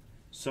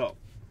 so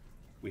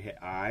we hit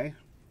I,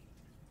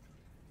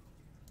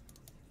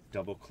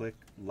 double click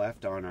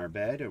left on our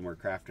bed, and we're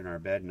crafting our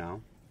bed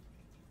now.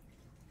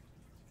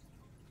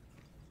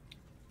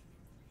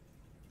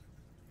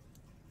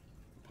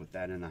 Put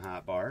that in the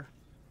hot bar.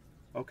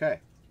 Okay.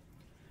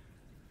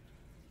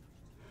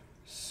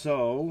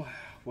 So,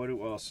 what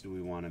else do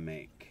we want to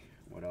make?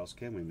 What else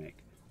can we make?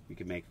 We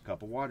can make a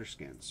couple water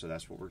skins, so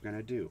that's what we're going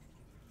to do.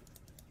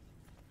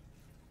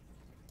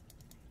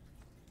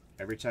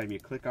 Every time you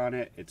click on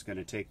it, it's going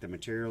to take the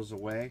materials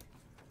away.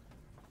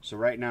 So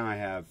right now I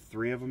have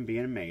 3 of them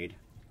being made,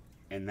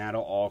 and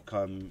that'll all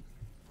come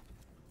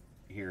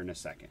here in a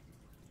second.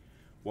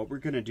 What we're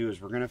going to do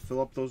is we're going to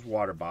fill up those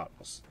water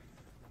bottles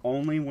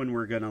only when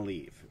we're going to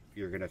leave.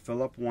 You're going to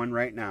fill up one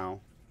right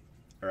now,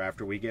 or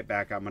after we get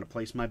back. I'm going to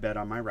place my bed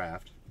on my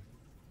raft.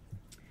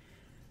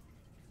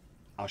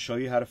 I'll show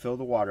you how to fill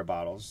the water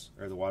bottles,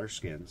 or the water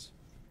skins.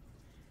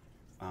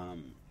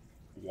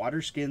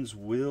 Water skins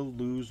will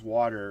lose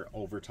water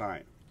over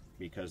time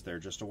because they're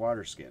just a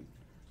water skin.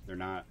 They're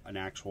not an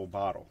actual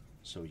bottle,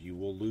 so you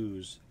will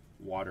lose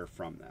water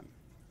from them.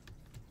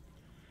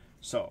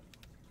 So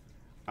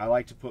I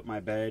like to put my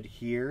bed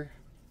here,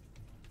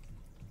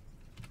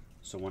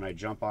 so when I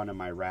jump onto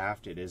my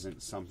raft, it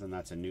isn't something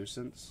that's a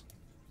nuisance.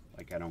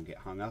 Like, I don't get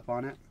hung up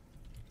on it.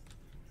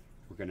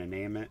 We're going to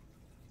name it,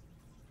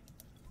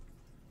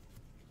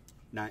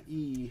 not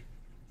E,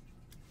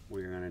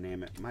 we're going to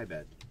name it my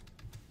bed.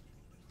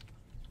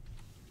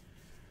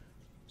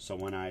 So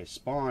when I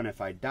spawn,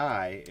 if I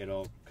die,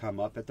 it'll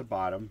come up at the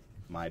bottom,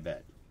 my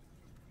bed.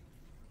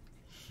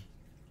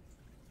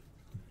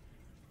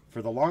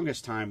 For the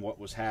longest time, what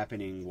was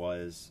happening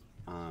was,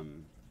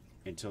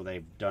 until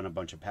they've done a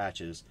bunch of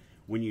patches,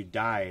 when you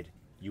died,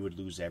 you would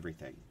lose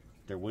everything.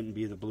 There wouldn't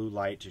be the blue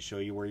light to show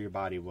you where your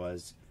body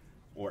was,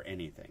 or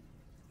anything.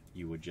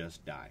 You would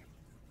just die.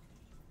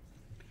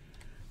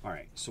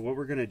 Alright, so what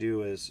we're going to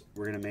do is,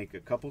 we're going to make a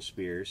couple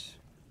spears.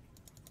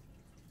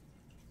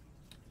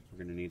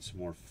 We're going to need some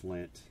more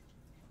flint.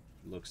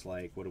 Looks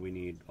like, what do we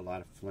need? A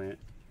lot of flint.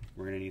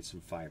 We're going to need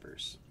some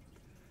fibers.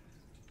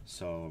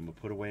 So I'm going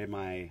to put away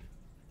my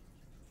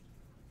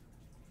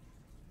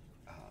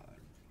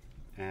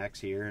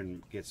axe here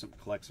and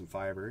collect some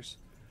fibers.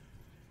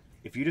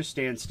 If you just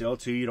stand still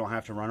too, you don't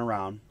have to run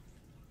around.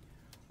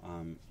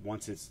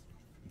 Once it's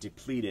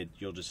depleted,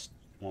 you'll just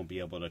won't be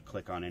able to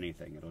click on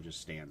anything. It'll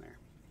just stand there.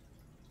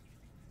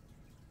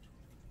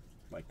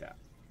 Like that.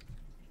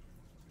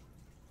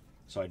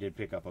 So I did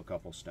pick up a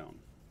couple stone.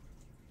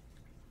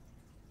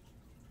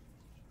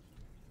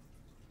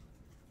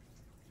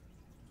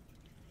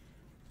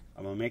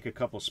 I'm going to make a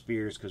couple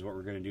spears because what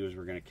we're going to do is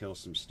we're going to kill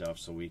some stuff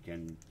so we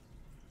can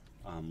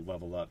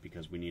level up,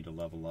 because we need to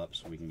level up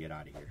so we can get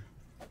out of here.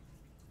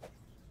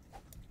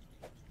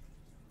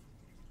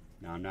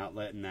 Now I'm not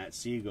letting that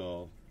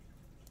seagull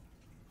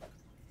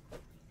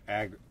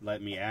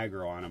let me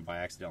aggro on them by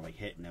accidentally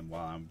hitting them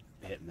while I'm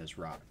hitting this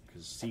rock.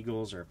 Because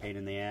seagulls are a pain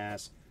in the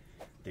ass.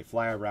 They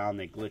fly around,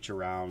 they glitch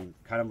around,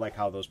 kind of like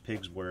how those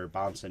pigs were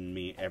bouncing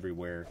me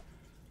everywhere.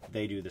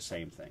 They do the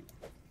same thing.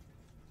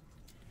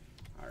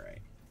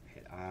 Alright,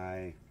 hit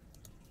I,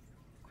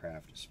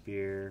 craft a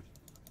spear.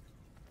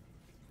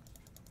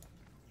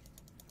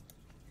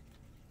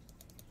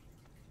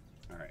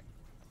 Alright,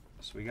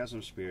 so we got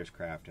some spears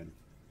crafting.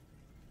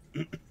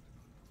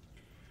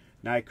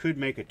 Now I could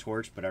make a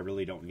torch, but I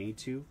really don't need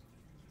to.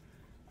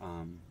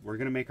 We're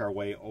going to make our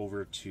way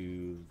over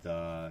to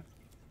the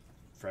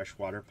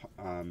freshwater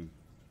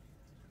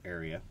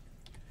area.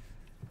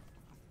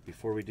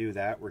 Before we do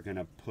that, we're going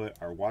to put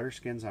our water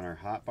skins on our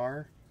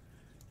hotbar.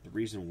 The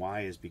reason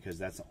why is because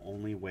that's the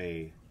only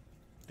way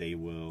they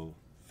will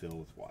fill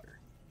with water.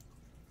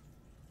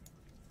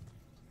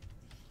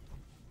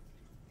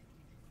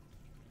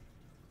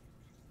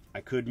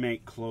 I could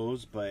make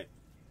clothes, but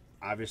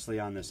obviously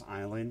on this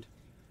island,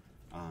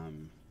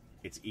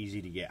 it's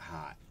easy to get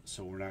hot,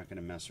 so we're not going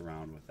to mess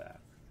around with that.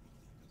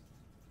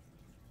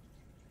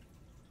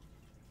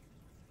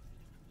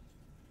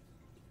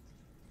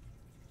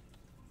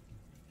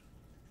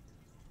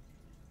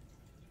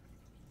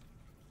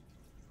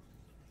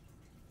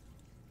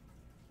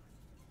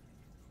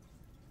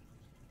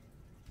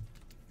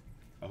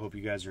 I hope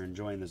you guys are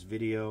enjoying this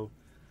video.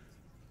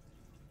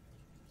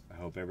 I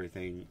hope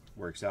everything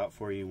works out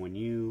for you when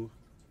you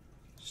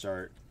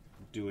start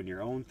doing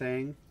your own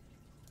thing.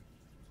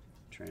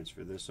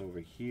 Transfer this over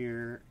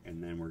here,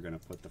 and then we're going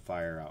to put the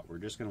fire out. We're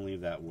just going to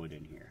leave that wood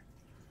in here.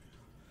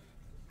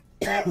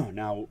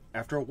 Now,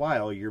 after a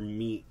while, your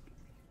meat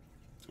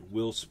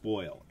will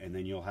spoil, and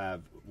then you'll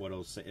have what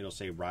it'll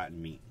say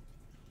rotten meat.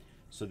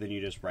 So then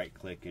you just right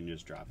click and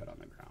just drop it on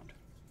the ground.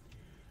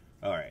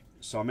 Alright,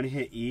 so I'm going to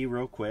hit E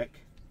real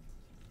quick.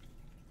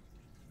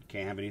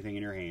 Can't have anything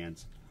in your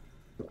hands.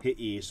 Hit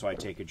E so I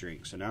take a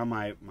drink. So now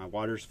my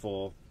water's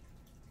full.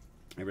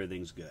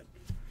 Everything's good.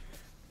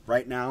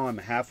 Right now I'm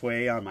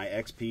halfway on my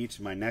XP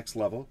to my next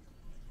level.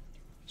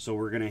 So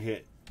we're going to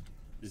hit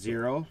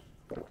 0,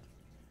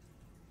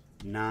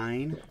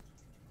 9,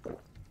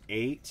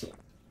 8,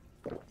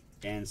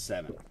 and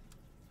 7.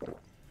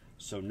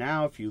 So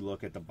now if you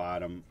look at the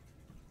bottom,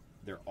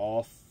 they're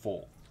all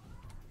full.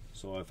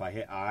 So if I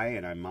hit I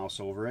and I mouse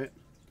over it,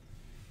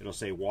 it'll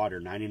say water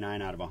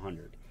 99 out of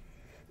 100.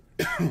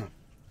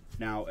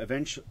 Now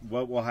eventually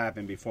what will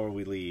happen before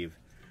we leave,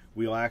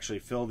 we'll actually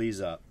fill these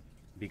up,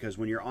 because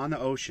when you're on the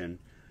ocean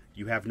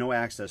you have no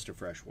access to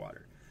fresh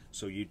water.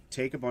 So you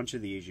take a bunch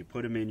of these, you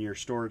put them in your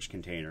storage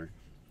container,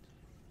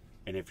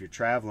 and if you're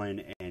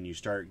traveling and you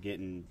start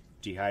getting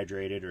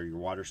dehydrated or your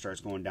water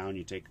starts going down,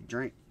 you take a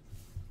drink.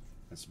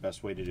 That's the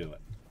best way to do it.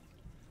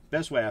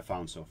 Best way I've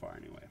found so far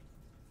anyway.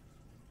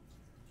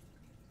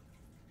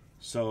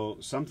 So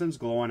something's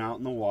glowing out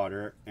in the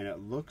water, and it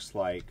looks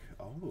like,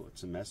 oh,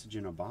 it's a message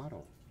in a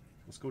bottle.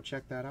 Let's go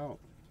check that out.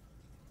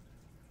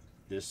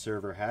 This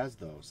server has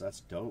those.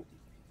 That's dope.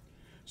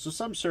 So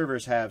some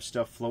servers have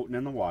stuff floating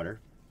in the water.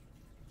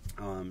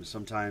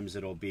 Sometimes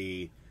it'll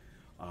be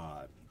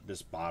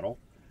this bottle.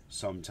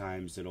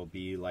 Sometimes it'll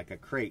be like a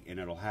crate, and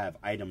it'll have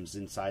items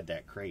inside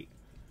that crate.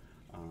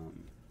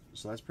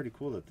 So that's pretty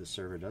cool that this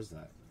server does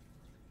that.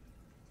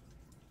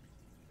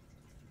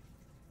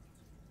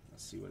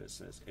 Let's see what it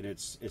says. And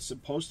it's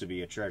supposed to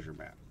be a treasure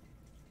map.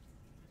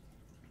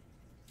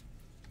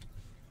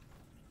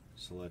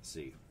 So let's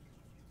see.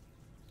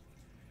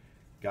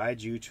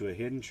 Guide you to a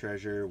hidden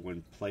treasure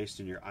when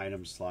placed in your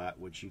item slot,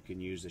 which you can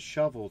use a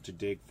shovel to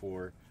dig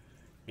for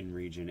in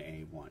region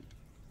A1.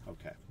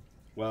 Okay.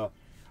 Well,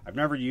 I've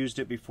never used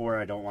it before.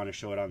 I don't want to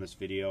show it on this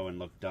video and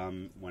look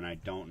dumb when I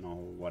don't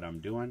know what I'm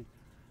doing.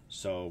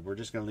 So we're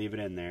just going to leave it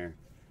in there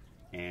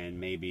and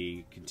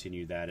maybe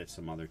continue that at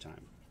some other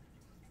time.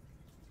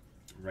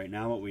 Right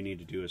now what we need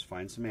to do is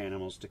find some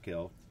animals to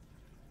kill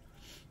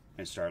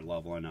and start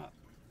leveling up.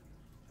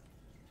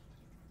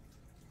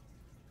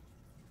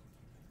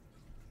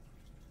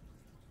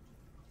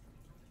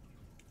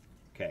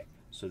 Okay,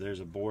 so there's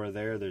a boar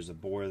there, there's a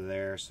boar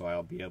there, so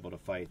I'll be able to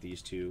fight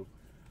these two.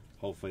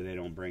 Hopefully they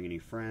don't bring any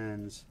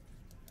friends.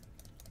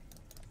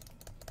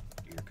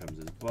 Here comes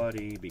his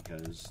buddy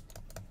because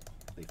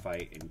they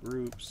fight in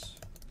groups.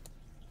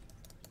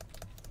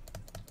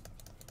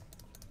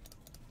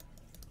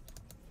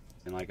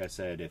 And like I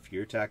said, if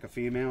you attack a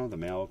female, the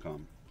male will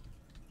come.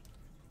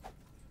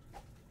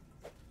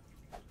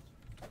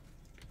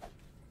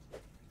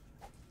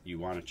 You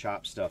want to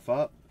chop stuff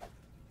up,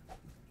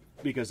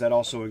 because that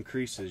also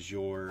increases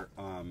your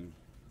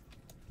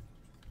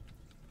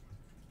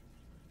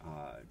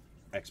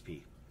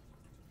XP.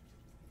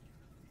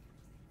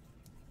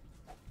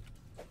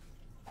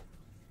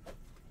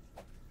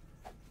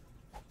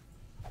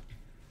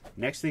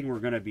 Next thing we're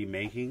going to be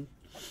making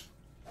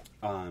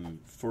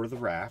for the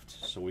raft,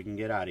 so we can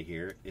get out of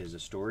here, is a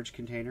storage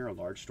container, a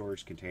large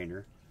storage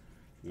container.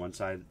 Once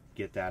I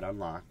get that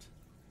unlocked,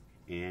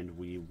 and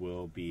we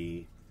will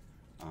be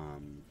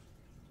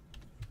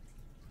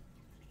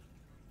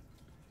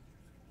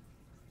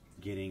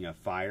getting a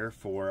fire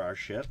for our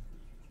ship.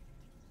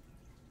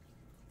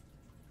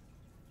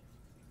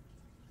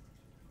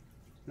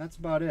 That's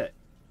about it.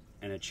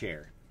 And a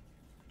chair,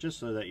 just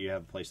so that you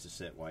have a place to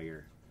sit while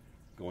you're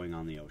going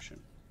on the ocean.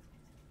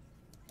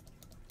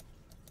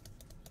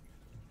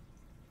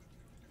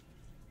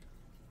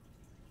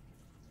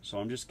 So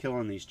I'm just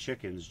killing these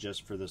chickens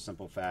just for the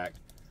simple fact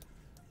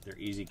they're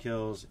easy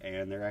kills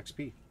and they're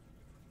XP.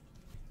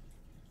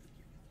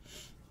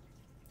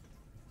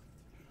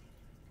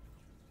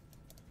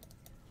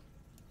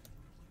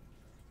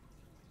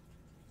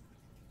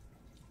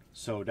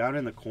 So down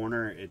in the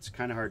corner, it's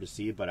kind of hard to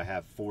see, but I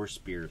have 4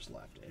 spears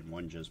left and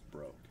one just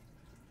broke.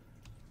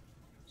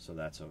 So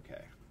that's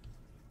okay.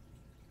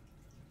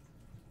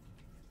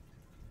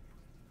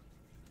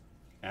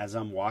 As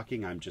I'm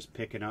walking, I'm just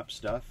picking up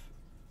stuff,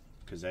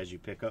 because as you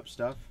pick up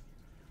stuff,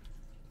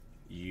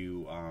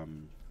 you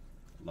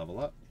level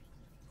up.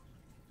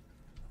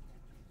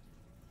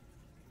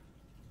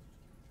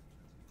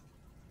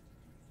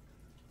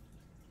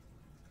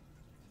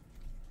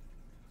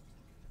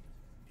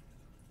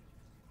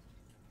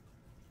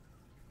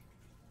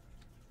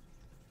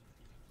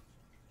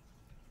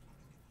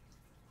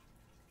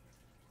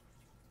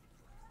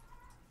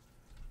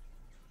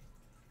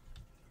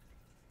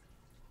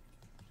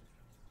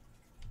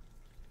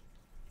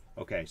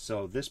 Okay,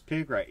 so this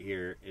pig right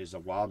here is a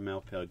wild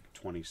male pig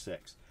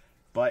 26.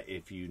 But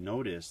if you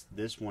notice,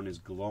 this one is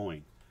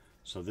glowing.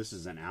 So this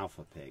is an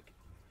alpha pig.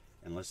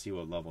 And let's see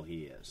what level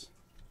he is.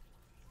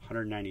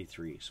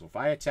 193. So if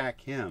I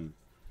attack him,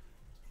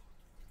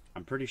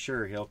 I'm pretty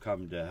sure he'll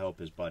come to help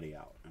his buddy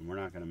out. And we're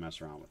not going to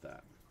mess around with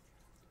that.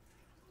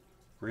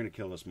 We're going to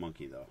kill this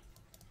monkey, though.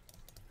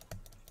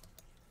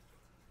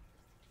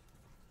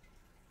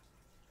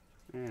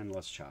 And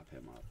let's chop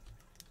him up.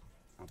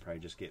 I'll probably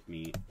just get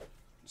meat.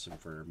 Some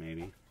fur,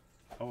 maybe.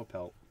 Oh, a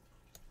pelt.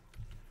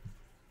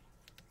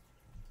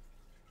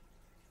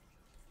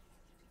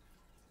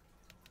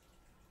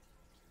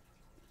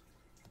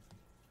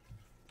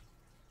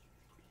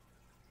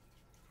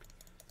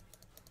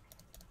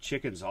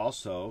 Chickens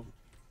also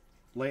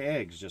lay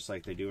eggs just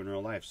like they do in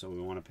real life, so we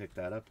want to pick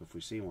that up if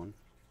we see one.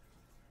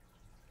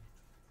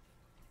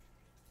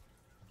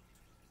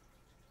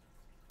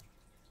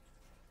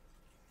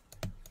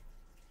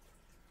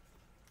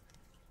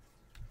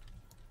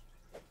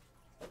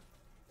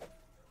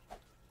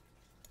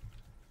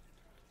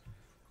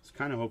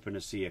 Kind of hoping to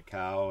see a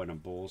cow and a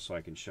bull so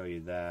I can show you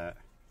that.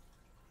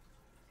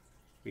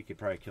 We could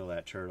probably kill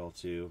that turtle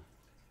too.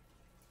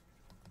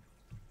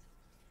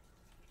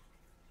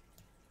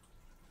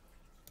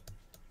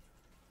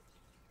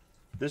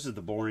 This is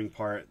the boring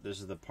part. This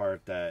is the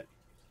part that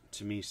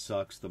to me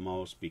sucks the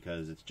most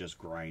because it's just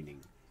grinding.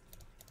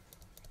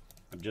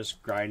 I'm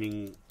just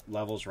grinding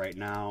levels right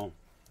now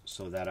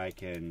so that I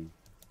can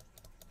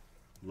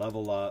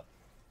level up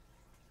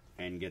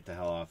and get the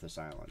hell off this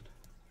island.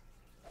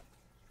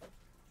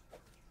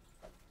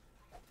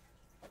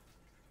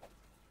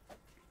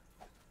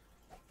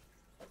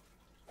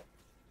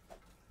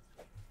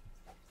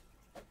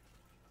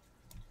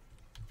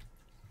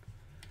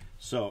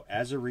 So,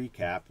 as a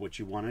recap, what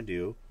you want to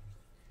do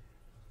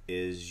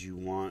is you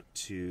want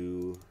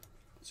to,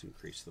 let's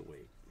increase the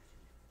weight.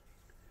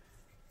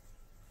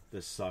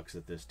 This sucks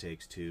that this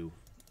takes 2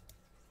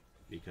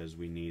 because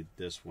we need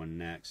this one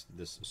next.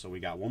 So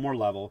we got one more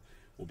level.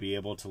 We'll be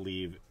able to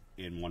leave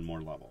in one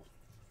more level.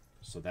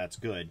 So that's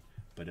good,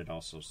 but it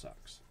also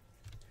sucks.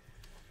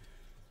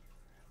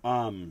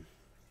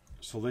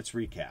 So let's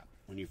recap.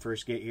 When you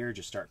first get here,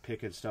 just start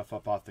picking stuff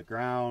up off the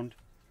ground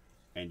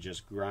and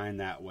just grind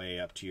that way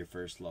up to your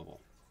first level.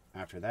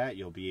 After that,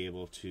 you'll be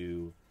able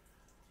to...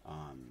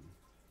 oh,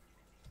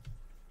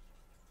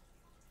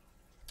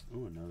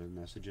 another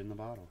message in the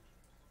bottle.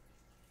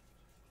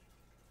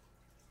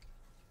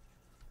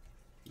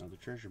 Another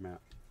treasure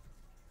map.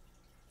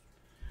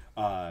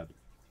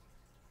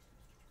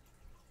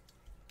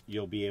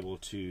 You'll be able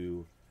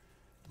to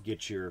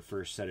get your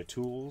first set of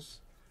tools,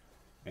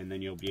 and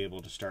then you'll be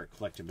able to start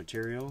collecting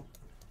material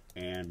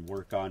and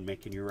work on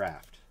making your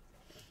raft.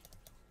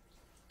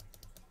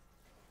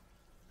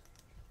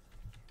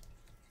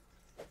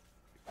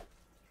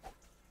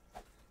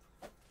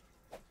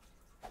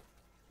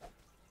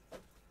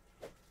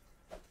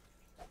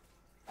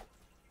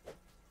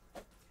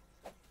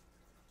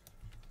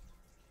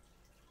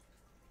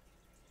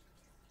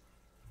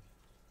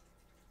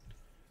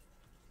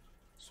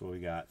 So we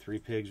got 3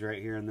 pigs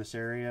right here in this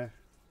area,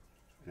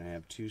 and I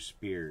have 2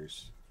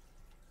 spears.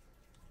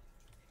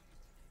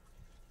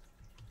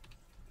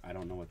 I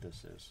don't know what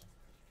this is.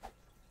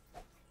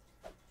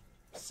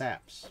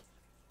 Saps.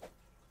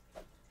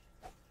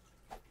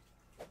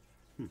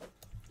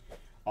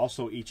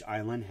 Also, each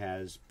island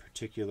has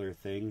particular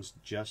things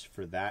just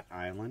for that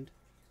island.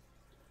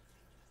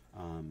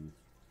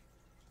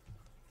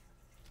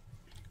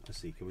 Let's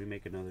see, can we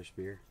make another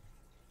spear?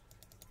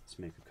 Let's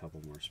make a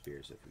couple more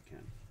spears if we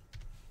can,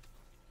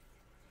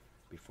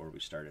 before we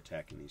start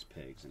attacking these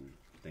pigs and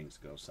things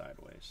go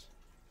sideways.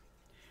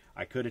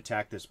 I could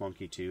attack this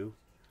monkey too,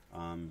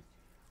 and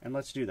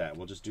let's do that.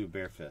 We'll just do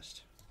bare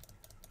fist.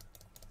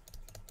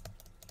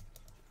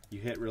 You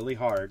hit really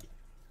hard,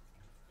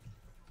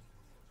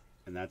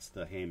 and that's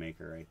the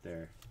haymaker right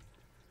there.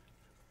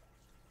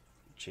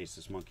 Chase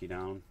this monkey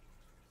down.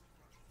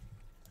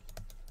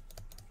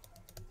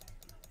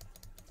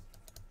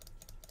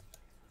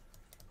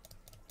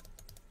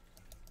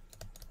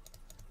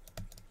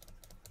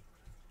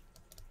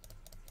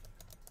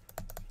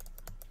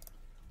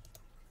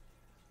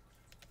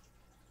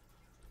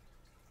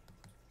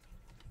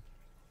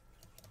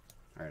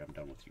 Alright, I'm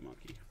done with you,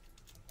 monkey.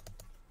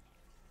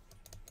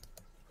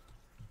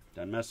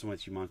 Done messing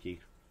with you, monkey.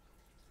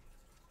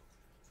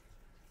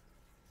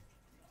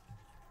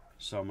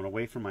 So I'm going to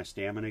wait for my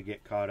stamina to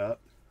get caught up.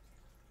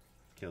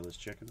 Kill this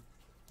chicken.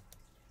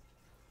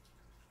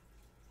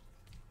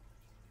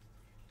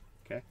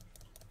 Okay.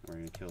 We're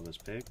going to kill this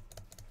pig.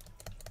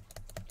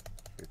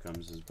 Here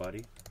comes his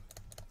buddy.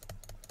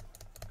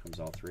 Comes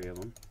all three of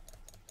them.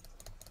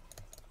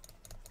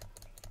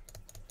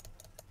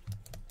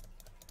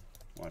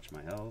 Watch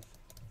my health.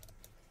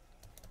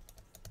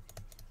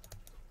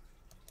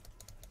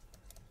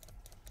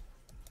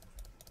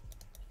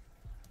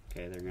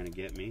 Okay, they're gonna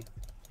get me.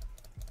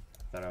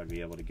 Thought I would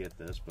be able to get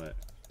this, but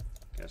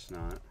guess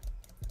not.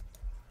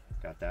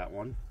 Got that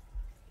one.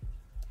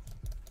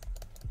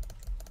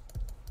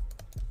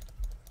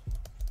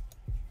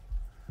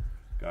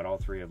 Got all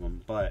three of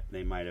them, but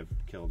they might have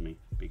killed me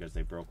because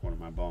they broke one of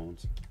my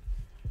bones.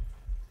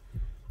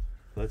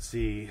 Let's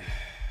see.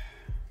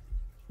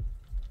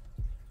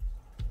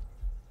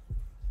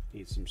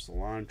 Eat some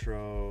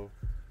cilantro,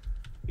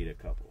 eat a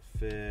couple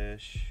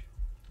fish,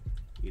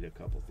 eat a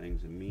couple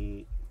things of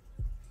meat.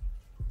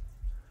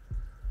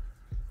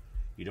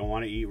 You don't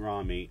want to eat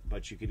raw meat,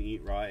 but you can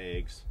eat raw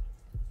eggs.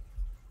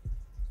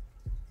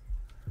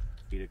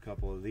 Eat a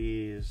couple of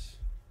these,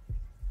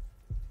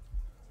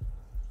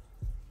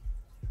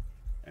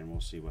 and we'll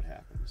see what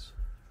happens.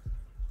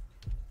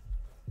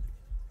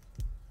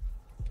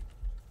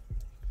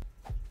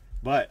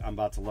 But I'm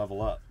about to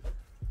level up.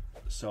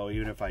 So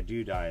even if I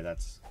do die,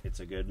 it's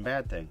a good and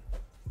bad thing,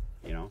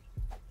 you know.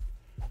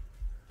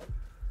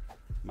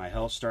 My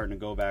health's starting to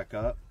go back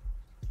up.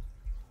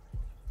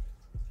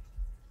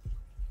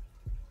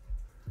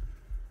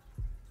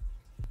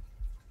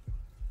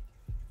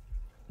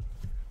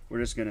 We're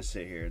just gonna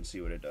sit here and see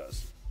what it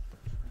does.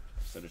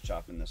 Instead of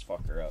chopping this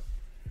fucker up,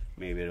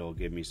 maybe it'll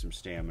give me some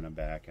stamina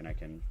back, and I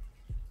can,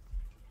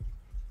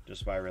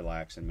 just by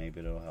relaxing,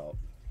 maybe it'll help.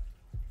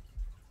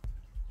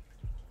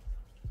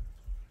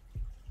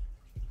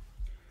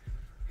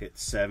 Hit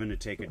 7 to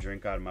take a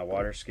drink out of my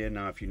water skin.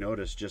 Now if you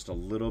notice, just a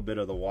little bit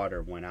of the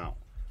water went out.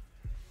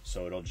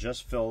 So it'll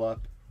just fill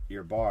up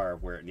your bar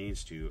where it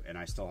needs to, and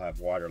I still have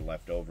water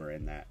left over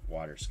in that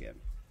water skin.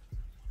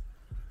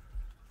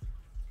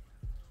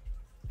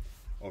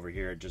 Over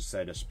here it just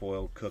said a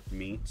spoiled cooked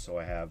meat, so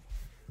I have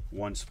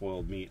one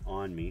spoiled meat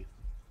on me.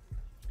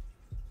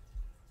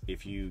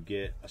 If you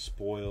get a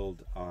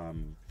spoiled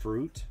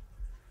fruit,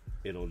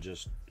 it'll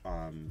just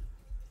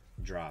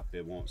drop.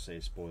 It won't say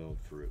spoiled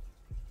fruit.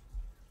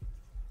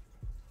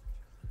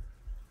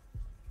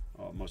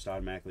 Almost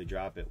automatically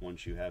drop it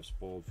once you have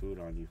spoiled food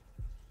on you,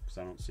 because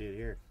I don't see it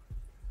here.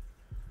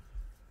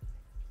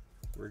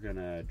 We're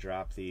gonna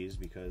drop these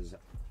because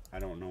I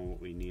don't know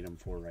what we need them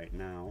for right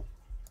now.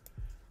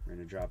 We're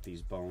gonna drop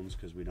these bones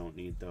because we don't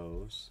need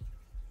those.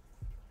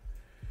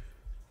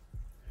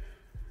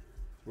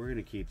 We're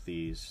gonna keep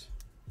these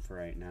for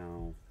right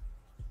now.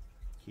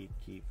 Keep.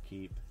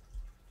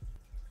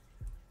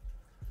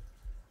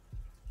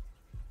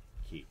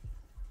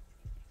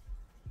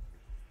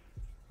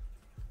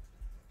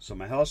 So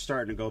my health's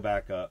starting to go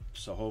back up,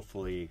 so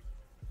hopefully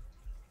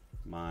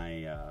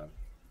my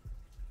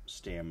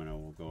stamina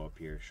will go up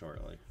here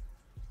shortly.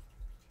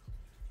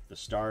 The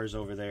stars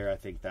over there, I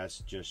think that's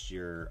just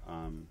your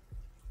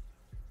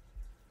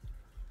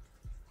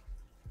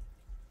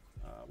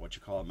what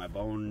you call it. My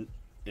bone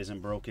isn't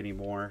broke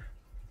anymore.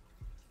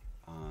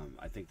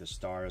 I think the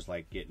star is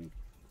like getting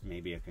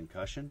maybe a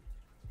concussion.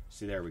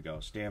 See, there we go.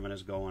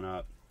 Stamina's going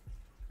up.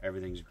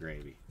 Everything's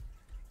gravy.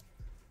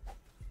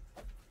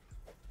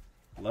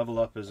 Level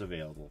up is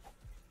available.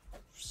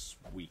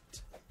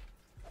 Sweet.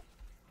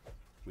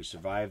 We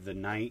survived the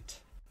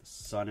night. The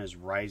sun is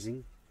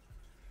rising.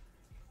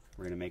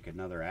 We're going to make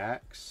another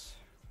axe.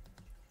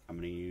 I'm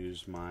going to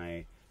use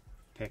my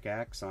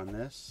pickaxe on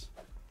this.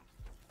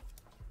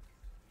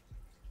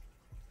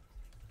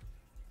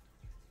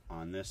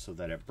 On this so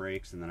that it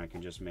breaks, and then I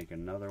can just make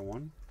another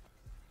one.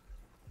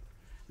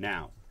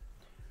 Now,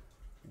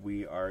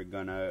 we are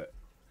going to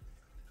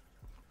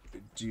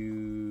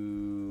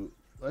do...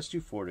 Let's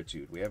do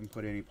fortitude. We haven't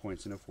put any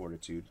points into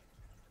fortitude.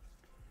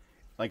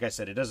 Like I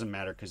said, it doesn't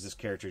matter because this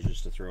character is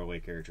just a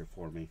throwaway character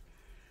for me.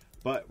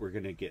 But we're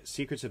going to get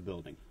Secrets of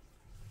Building.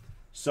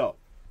 So,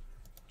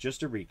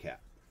 just to recap.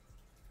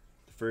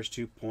 The first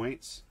 2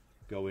 points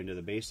go into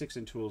the basics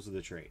and tools of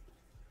the trade.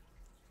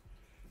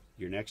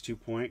 Your next 2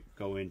 points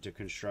go into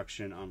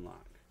construction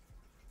unlock.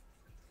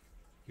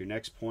 Your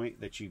next point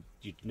that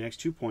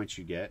next 2 points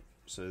you get,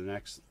 so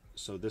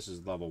this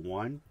is level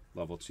 1,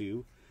 level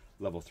 2,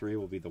 level 3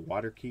 will be the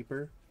Water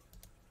Keeper,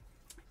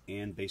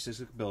 and basics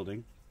of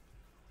building.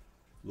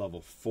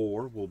 Level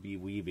 4 will be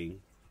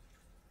weaving,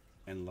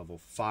 and level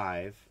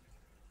 5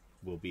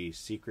 will be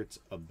secrets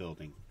of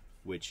building,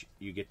 which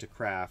you get to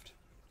craft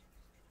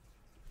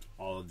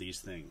all of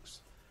these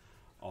things,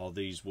 all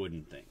these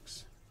wooden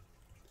things.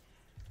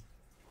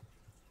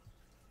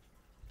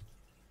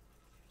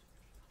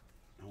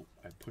 Oh,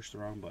 I pushed the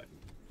wrong button.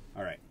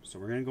 Alright, so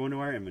we're going to go into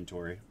our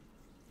inventory.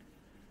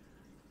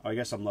 Oh, I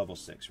guess I'm level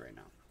 6 right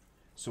now.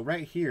 So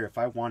right here, if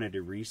I wanted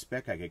to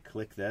respec, I could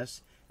click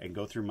this and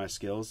go through my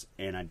skills,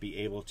 and I'd be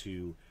able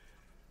to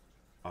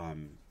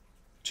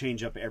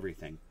change up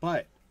everything.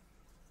 But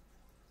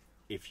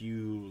if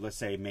you, let's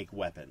say, make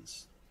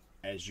weapons,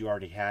 as you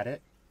already had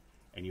it,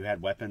 and you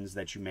had weapons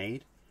that you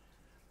made,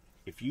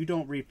 if you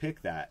don't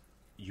repick that,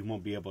 you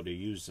won't be able to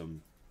use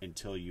them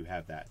until you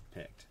have that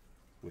picked,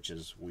 which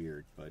is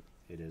weird, but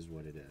it is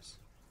what it is.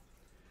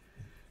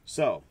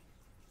 So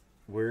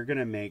we're going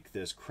to make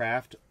this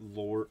craft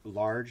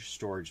large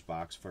storage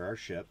box for our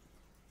ship.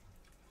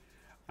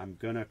 I'm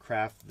going to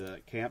craft the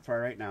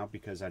campfire right now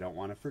because I don't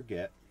want to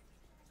forget.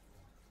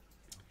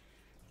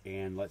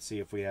 And let's see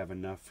if we have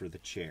enough for the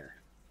chair.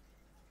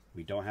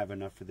 We don't have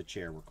enough for the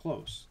chair. We're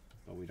close,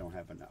 but we don't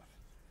have enough.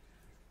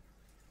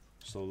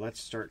 So let's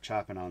start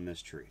chopping on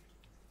this tree.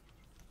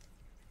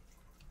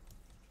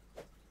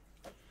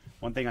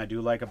 One thing I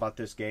do like about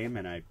this game,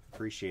 and I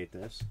appreciate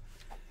this,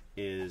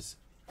 is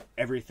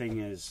every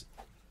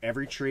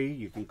tree,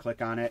 you can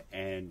click on it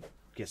and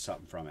get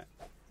something from it.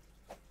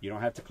 You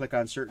don't have to click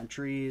on certain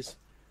trees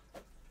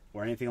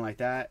or anything like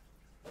that.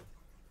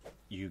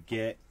 You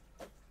get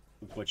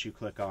what you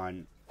click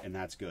on, and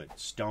that's good.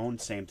 Stone,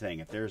 same thing.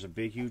 If there's a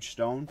big, huge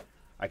stone,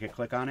 I could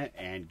click on it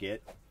and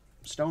get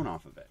stone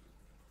off of it.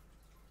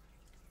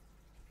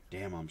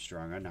 Damn, I'm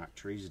strong. I knocked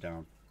trees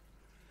down.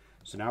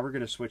 So now we're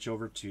going to switch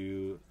over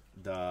to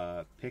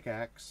the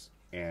pickaxe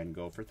and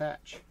go for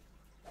thatch.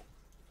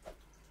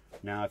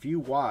 Now, if you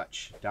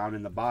watch down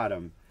in the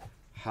bottom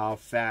how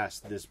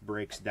fast this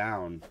breaks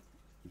down,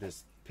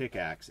 this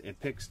pickaxe,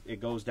 it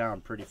goes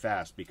down pretty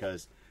fast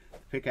because the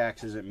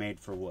pickaxe isn't made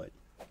for wood.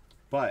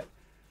 But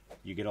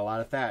you get a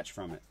lot of thatch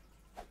from it,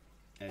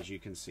 as you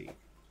can see.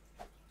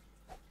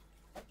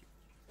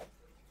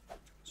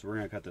 So we're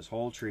going to cut this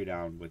whole tree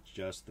down with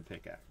just the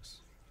pickaxe.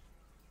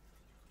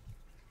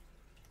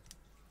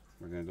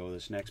 We're going to go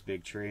this next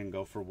big tree and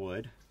go for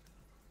wood.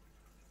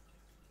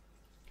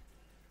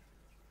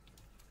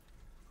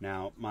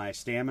 Now, my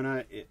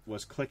stamina, it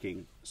was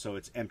clicking, so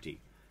it's empty.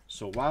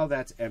 So while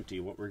that's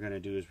empty, what we're going to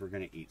do is we're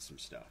going to eat some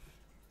stuff.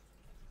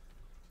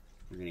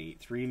 We're going to eat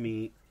 3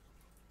 meat,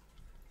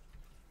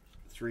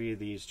 3 of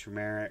these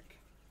turmeric,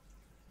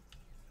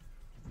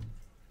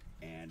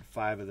 and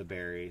 5 of the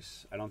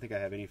berries. I don't think I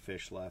have any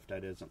fish left.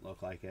 That doesn't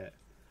look like it.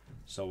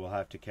 So we'll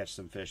have to catch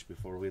some fish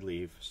before we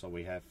leave. So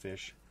we have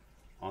fish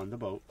on the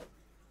boat.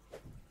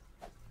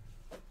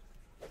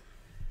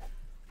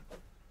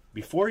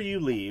 Before you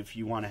leave,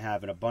 you want to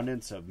have an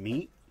abundance of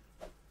meat,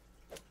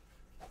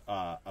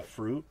 a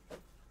fruit,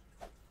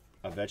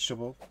 a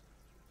vegetable,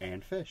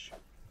 and fish.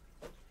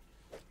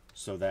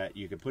 So that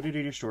you can put it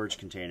in your storage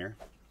container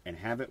and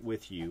have it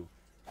with you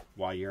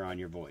while you're on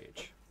your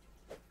voyage.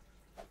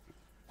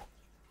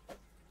 I'm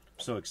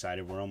so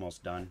excited. We're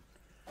almost done.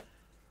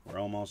 We're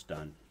almost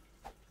done.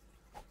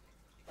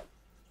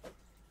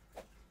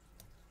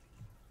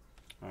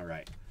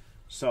 Alright,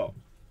 so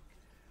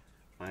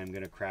I'm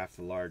going to craft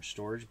the large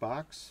storage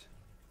box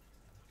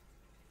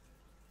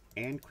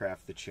and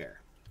craft the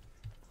chair.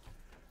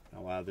 Now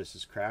while this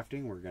is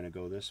crafting, we're going to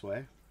go this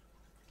way.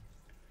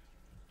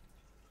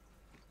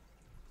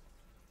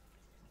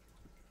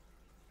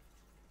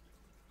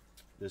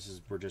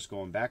 We're just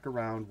going back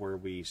around where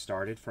we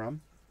started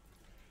from,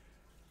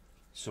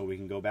 so we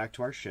can go back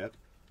to our ship.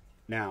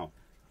 Now,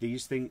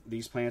 these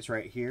plants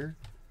right here,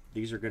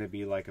 these are going to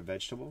be like a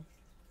vegetable,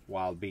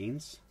 wild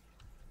beans.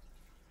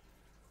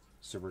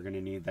 So we're going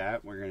to need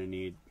that. We're going to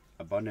need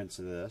abundance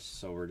of this,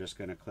 so we're just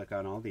going to click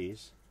on all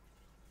these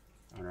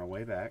on our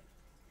way back.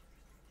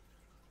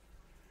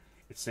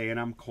 It's saying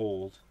I'm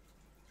cold,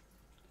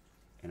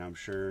 and I'm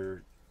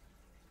sure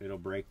it'll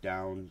break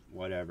down,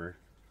 whatever.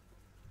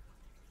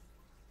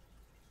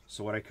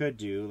 So what I could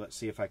do, let's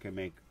see if I can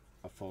make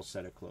a full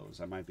set of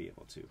clothes. I might be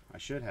able to. I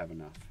should have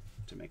enough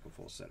to make a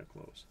full set of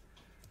clothes.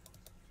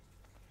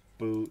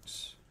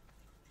 Boots.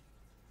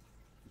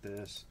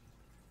 This.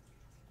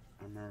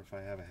 I don't remember if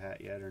I have a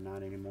hat yet or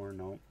not anymore.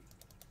 Nope.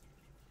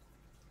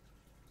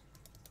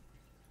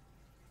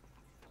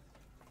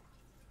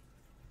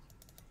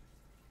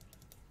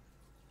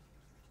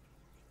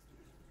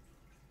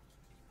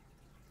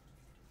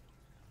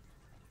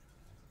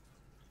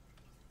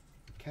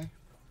 Okay.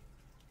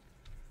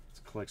 Let's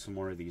collect some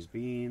more of these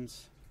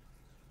beans.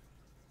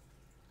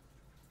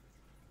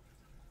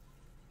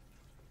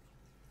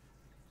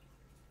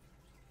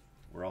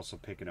 We're also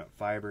picking up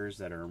fibers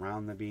that are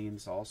around the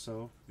beans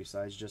also,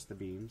 besides just the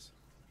beans.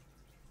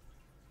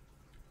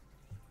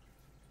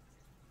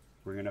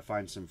 We're going to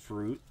find some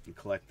fruit and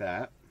collect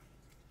that.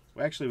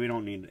 Well, actually, we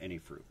don't need any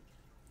fruit.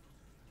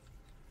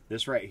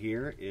 This right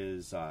here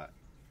is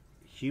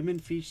human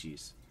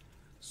feces.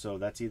 So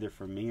that's either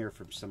from me or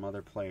from some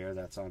other player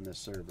that's on this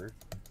server.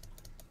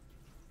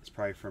 It's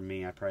probably from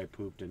me. I probably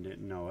pooped and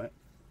didn't know it.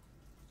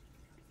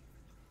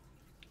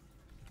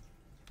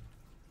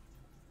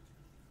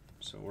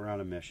 So we're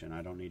on a mission.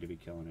 I don't need to be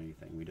killing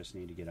anything. We just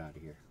need to get out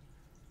of here.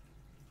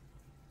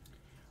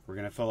 We're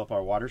going to fill up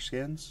our water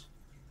skins.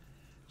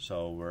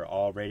 So we're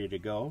all ready to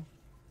go.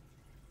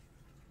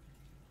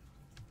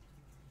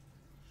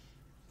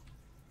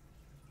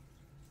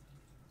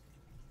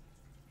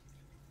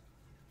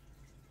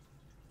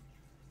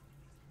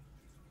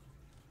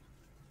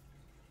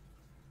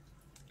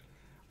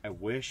 I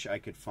wish I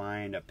could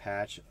find a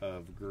patch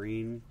of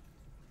green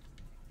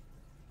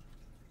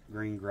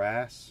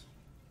grass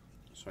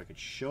so I could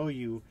show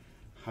you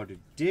how to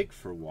dig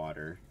for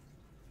water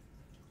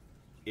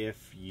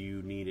if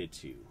you needed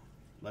to.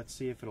 Let's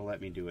see if it'll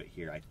let me do it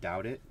here. I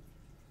doubt it.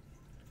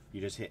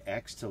 You just hit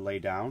X to lay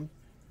down.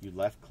 You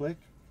left click.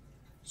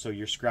 So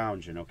you're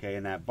scrounging, okay?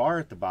 And that bar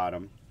at the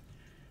bottom,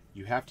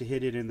 you have to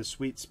hit it in the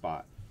sweet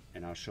spot.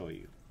 And I'll show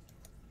you.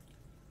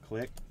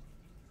 Click.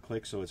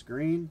 Click so it's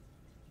green.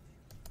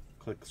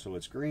 Click so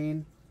it's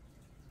green.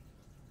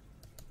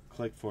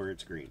 Click for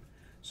it's green.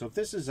 So if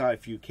this is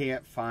if you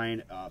can't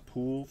find a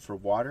pool for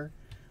water,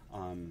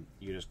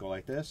 you just go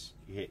like this.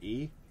 You hit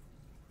E.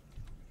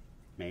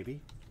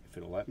 Maybe if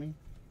it'll let me.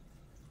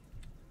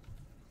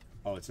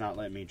 Oh, it's not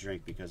letting me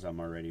drink because I'm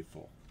already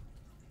full.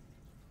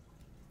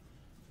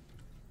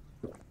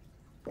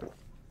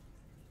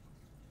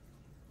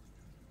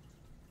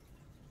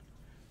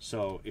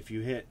 So if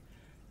you hit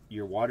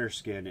your water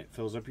skin, it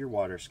fills up your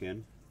water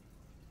skin.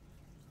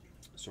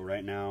 So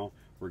right now,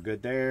 we're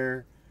good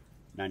there.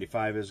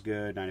 95 is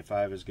good,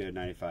 95 is good,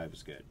 95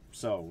 is good.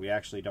 So we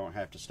actually don't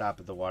have to stop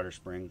at the water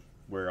spring.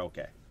 We're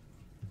okay.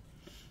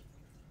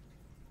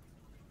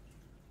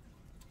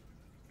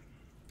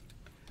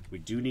 We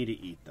do need to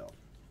eat though.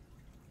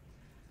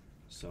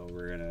 So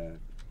we're gonna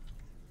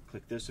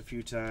click this a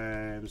few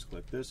times,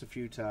 click this a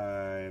few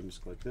times,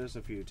 click this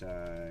a few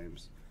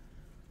times,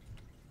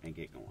 and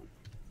get going.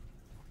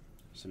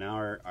 So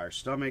now our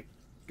stomach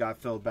got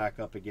filled back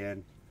up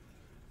again.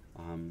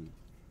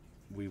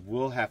 We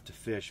will have to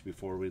fish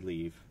before we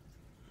leave.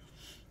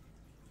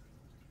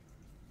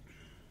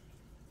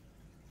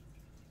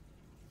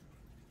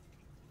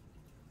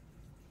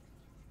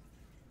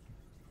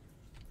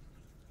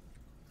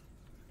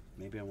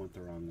 Maybe I went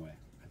the wrong way.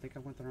 I think I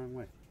went the wrong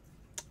way.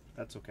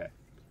 That's okay.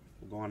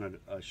 We'll go on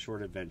a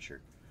short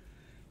adventure.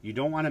 You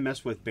don't want to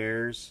mess with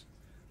bears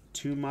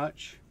too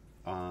much.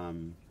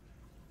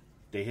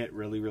 They hit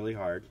really, really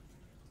hard.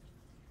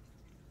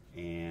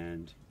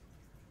 And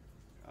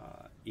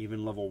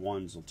even level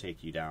 1s will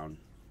take you down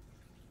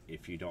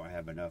if you don't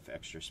have enough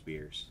extra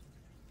spears.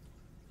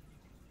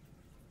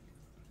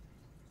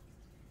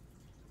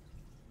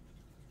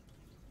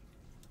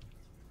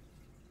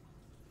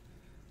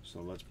 So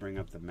let's bring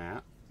up the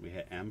map. We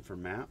hit M for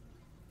map.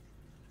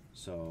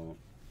 So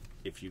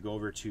if you go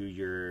over to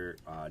your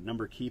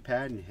number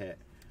keypad and hit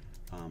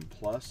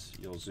plus,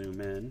 you'll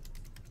zoom in.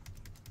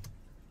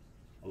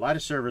 A lot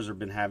of servers have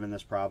been having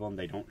this problem.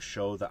 They don't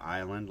show the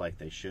island like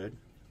they should.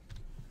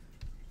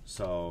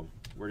 So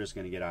we're just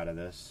going to get out of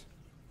this.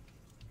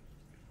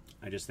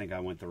 I just think I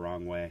went the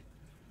wrong way.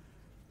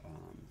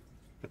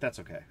 But that's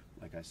okay.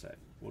 Like I said,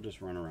 we'll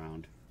just run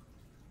around.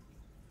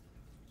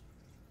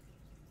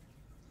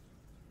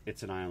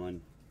 It's an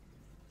island.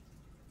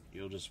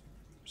 You'll just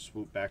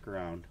swoop back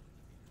around.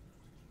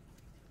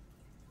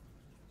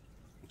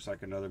 Looks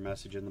like another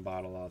message in the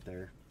bottle out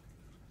there.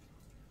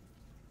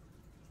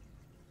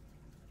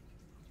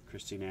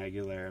 Christina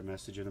Aguilera,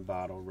 message in a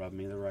bottle, rub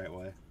me the right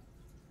way.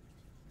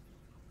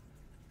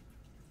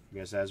 I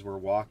guess as we're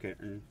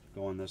walking,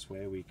 going this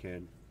way, we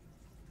could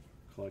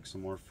collect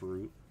some more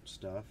fruit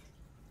stuff.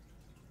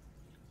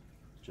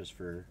 Just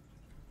for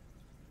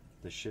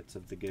the shits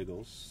of the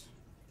giggles.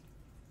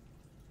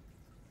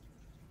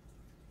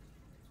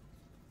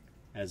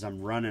 As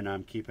I'm running,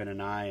 I'm keeping an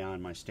eye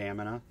on my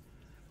stamina,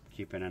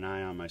 keeping an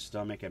eye on my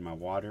stomach and my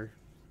water.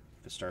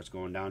 If it starts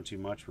going down too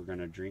much, we're going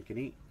to drink and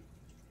eat.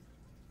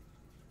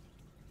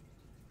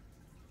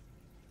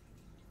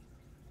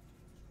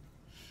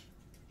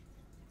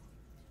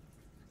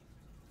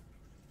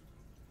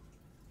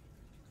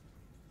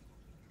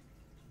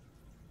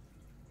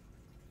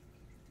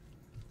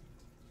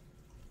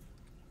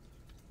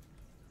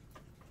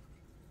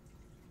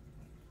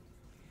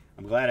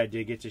 I'm glad I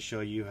did get to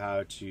show you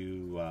how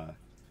to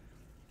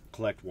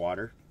collect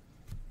water.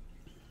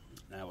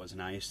 That was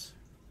nice.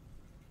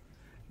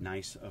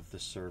 Nice of the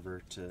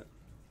server to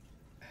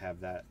have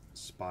that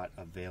spot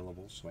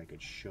available so I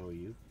could show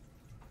you.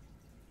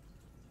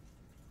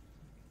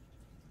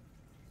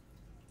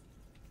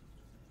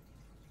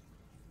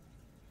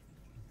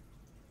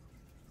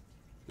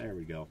 There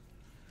we go.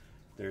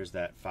 There's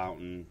that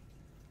fountain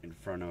in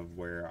front of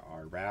where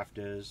our raft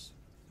is.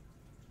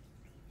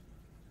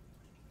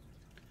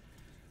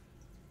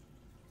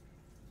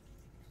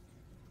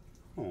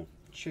 Oh,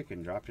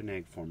 chicken dropped an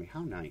egg for me.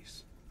 How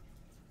nice.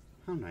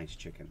 How nice,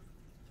 chicken.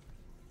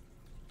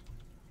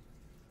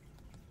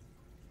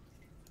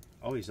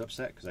 Oh, he's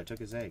upset because I took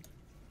his egg.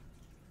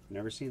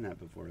 Never seen that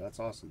before. That's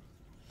awesome.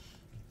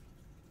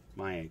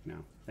 My egg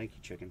now. Thank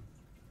you, chicken.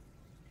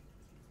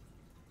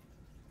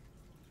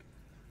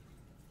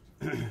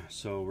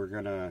 So we're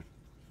gonna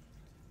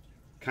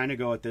kind of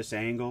go at this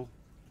angle,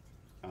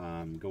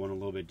 go in a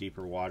little bit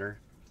deeper water,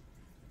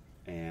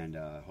 and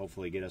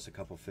hopefully get us a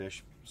couple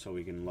fish so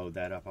we can load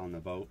that up on the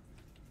boat,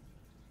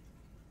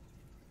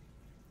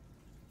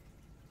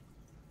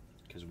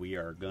 because we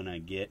are gonna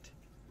get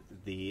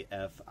the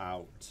F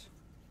out.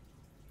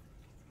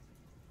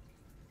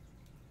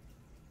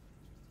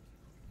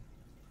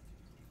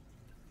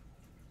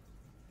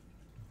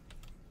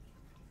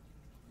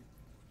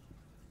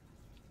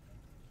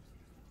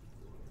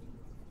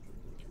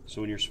 So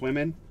when you're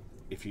swimming,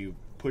 if you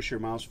push your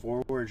mouse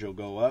forward, you'll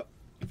go up.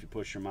 If you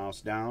push your mouse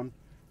down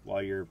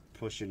while you're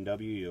pushing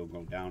W, you'll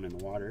go down in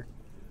the water.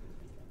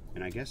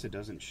 And I guess it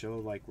doesn't show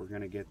like we're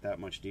going to get that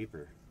much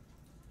deeper.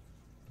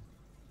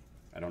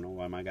 I don't know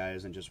why my guy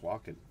isn't just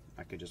walking.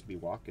 I could just be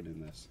walking in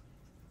this.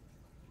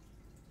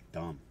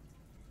 Dumb.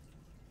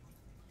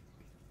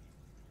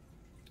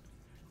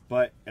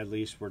 But at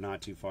least we're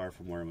not too far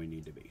from where we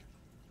need to be.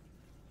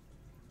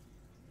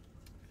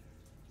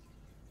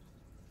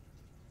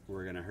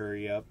 We're going to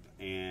hurry up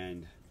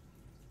and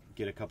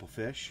get a couple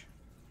fish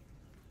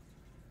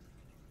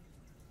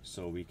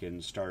so we can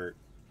start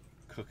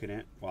cooking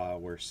it while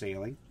we're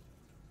sailing,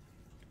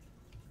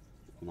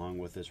 along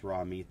with this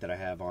raw meat that I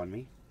have on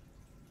me.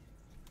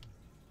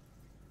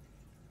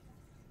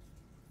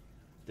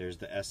 There's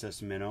the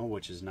SS Minnow,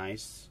 which is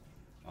nice.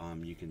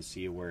 You can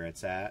see where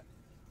it's at.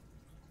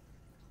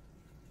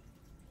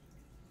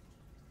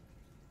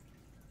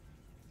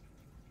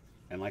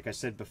 And like I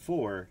said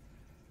before,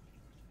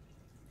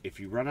 if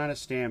you run out of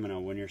stamina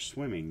when you're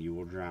swimming, you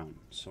will drown.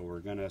 So we're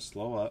going to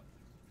slow up,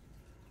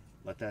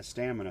 let that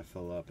stamina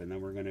fill up, and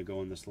then we're going to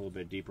go in this little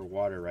bit deeper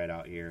water right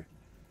out here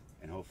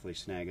and hopefully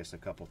snag us a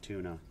couple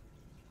tuna.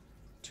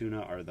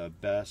 Tuna are the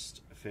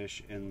best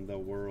fish in the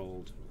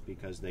world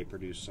because they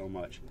produce so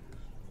much.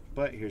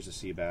 But here's a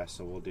sea bass,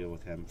 so we'll deal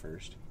with him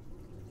first.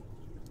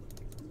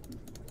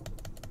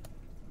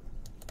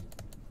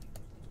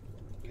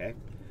 Okay,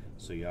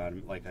 so you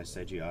like I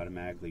said, you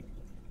automatically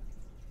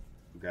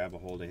grab a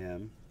hold of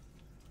him.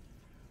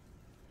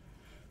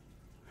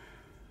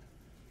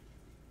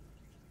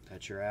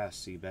 That's your ass,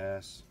 sea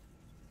bass.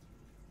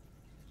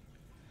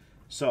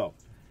 So,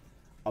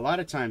 a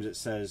lot of times it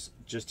says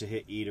just to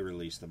hit E to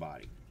release the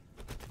body.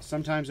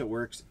 Sometimes it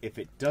works. If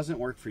it doesn't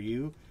work for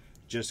you,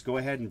 just go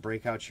ahead and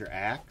break out your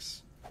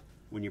axe.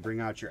 When you bring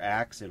out your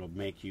axe, it'll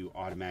make you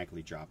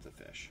automatically drop the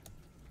fish.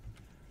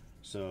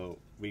 So,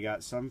 we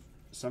got some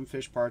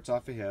fish parts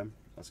off of him.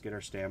 Let's get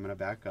our stamina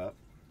back up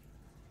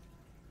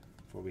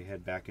before we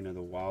head back into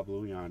the wild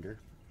blue yonder.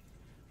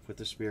 Put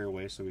the spear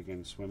away so we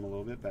can swim a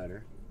little bit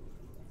better.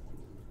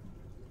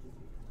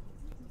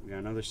 We got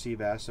another sea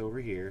bass over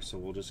here, so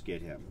we'll just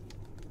get him.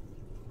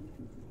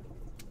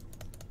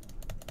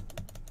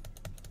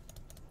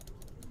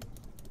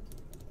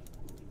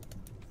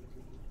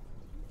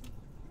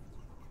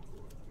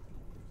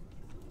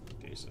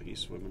 Okay, so he's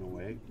swimming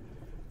away.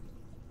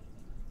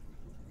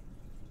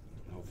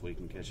 Hopefully we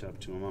can catch up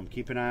to him. I'm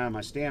keeping an eye on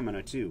my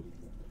stamina too.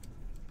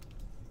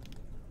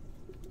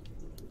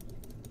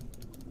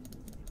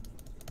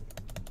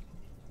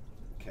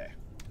 Okay,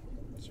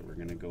 so we're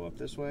gonna go up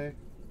this way,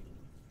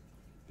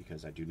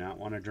 because I do not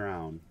want to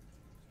drown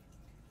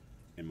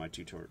in my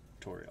tutorial.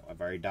 I've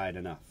already died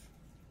enough,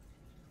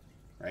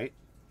 right?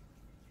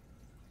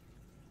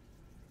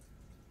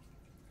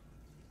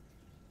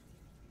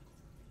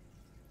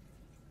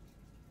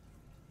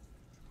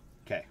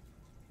 Okay.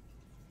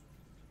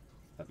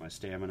 Let my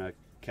stamina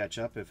catch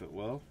up if it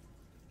will.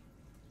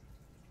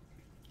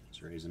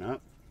 It's raising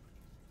up.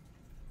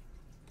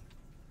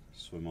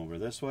 Swim over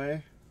this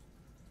way.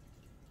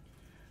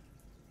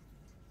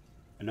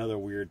 Another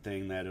weird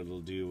thing that it'll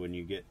do when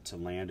you get to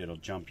land, it'll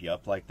jump you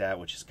up like that,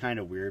 which is kind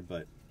of weird,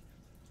 but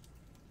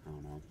I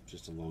don't know,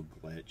 just a little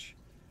glitch.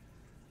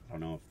 I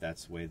don't know if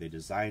that's the way they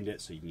designed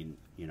it, so you can,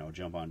 you know,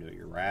 jump onto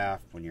your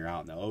raft when you're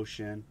out in the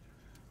ocean.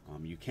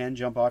 You can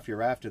jump off your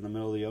raft in the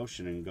middle of the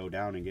ocean and go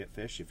down and get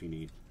fish if you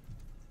need.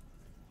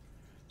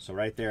 So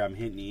right there, I'm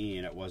hitting E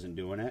and it wasn't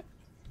doing it.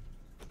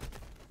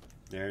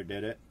 There, it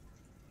did it.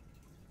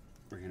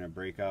 We're going to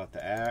break out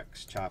the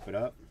axe, chop it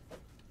up.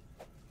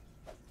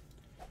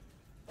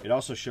 It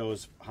also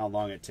shows how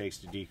long it takes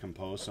to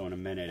decompose, so in a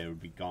minute it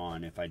would be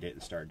gone if I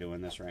didn't start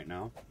doing this right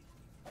now.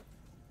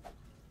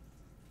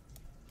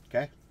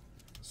 Okay,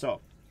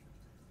 so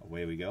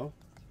away we go.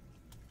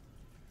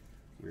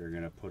 We're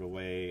going to put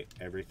away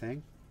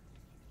everything.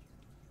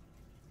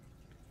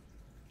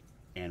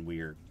 And we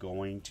are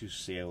going to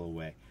sail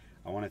away.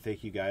 I want to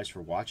thank you guys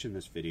for watching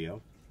this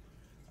video.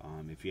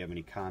 If you have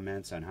any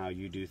comments on how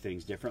you do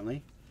things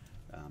differently,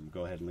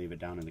 go ahead and leave it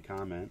down in the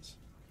comments.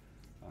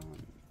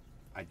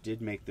 I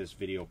did make this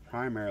video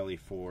primarily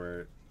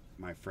for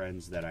my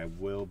friends that I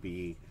will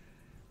be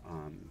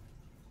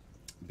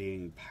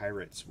being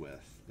pirates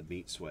with, the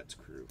Meat Sweats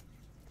crew.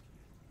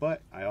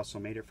 But I also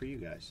made it for you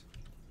guys.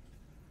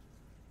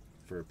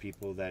 for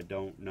people that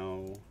don't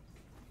know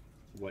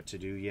what to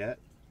do yet.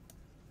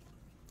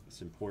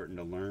 It's important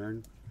to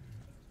learn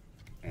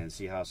and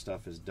see how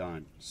stuff is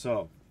done.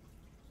 So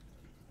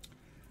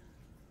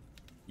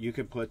you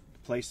can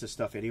place the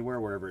stuff anywhere,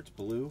 wherever it's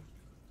blue.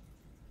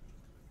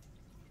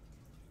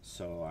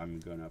 So I'm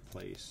gonna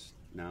place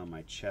now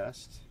my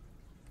chest.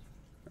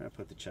 I'm gonna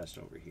put the chest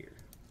over here.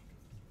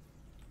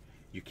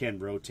 You can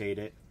rotate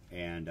it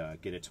and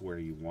get it to where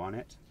you want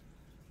it.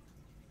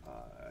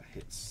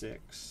 Hit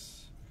 6.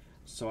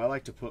 So I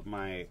like to put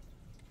my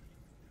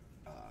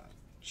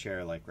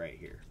chair like right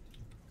here.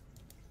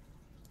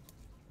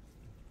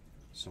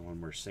 So when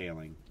we're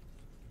sailing,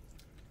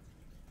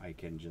 I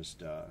can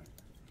just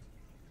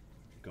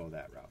go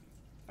that route.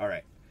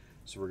 Alright,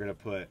 so we're going to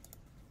put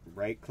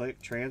right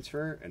click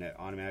transfer, and it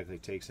automatically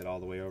takes it all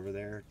the way over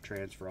there.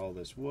 Transfer all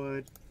this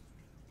wood.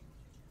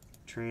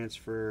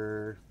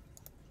 Transfer.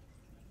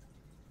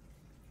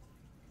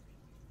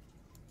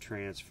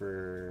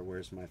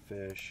 Where's my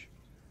fish?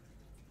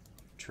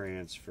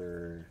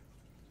 Transfer.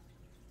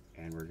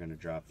 And we're going to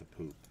drop the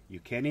poop.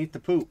 You can eat the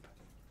poop,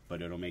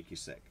 but it'll make you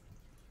sick.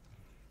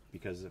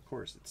 Because of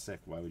course it's sick.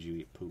 Why would you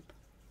eat poop?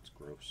 It's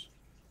gross.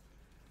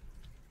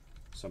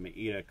 So I'm going to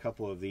eat a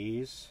couple of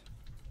these.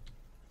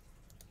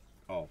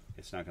 Oh,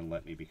 it's not going to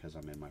let me because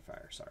I'm in my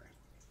fire. Sorry.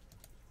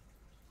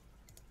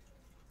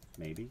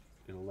 Maybe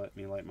it'll let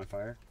me light my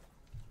fire.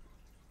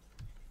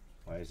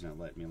 Why isn't it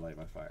letting me light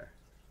my fire?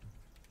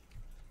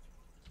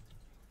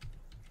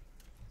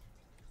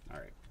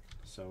 Alright,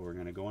 so we're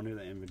going to go into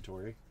the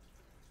inventory,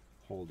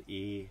 hold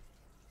E,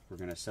 we're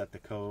going to set the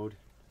code.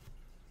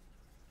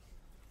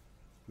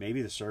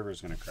 Maybe the server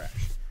is going to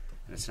crash,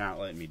 and it's not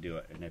letting me do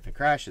it. And if it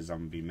crashes, I'm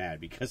going to be mad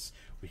because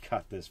we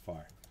got this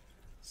far.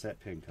 Set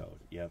pin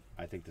code. Yep,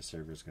 I think the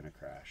server is going to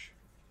crash.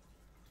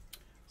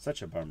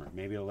 Such a bummer.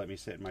 Maybe it'll let me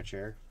sit in my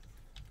chair.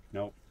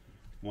 Nope,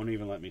 won't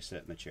even let me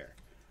sit in the chair.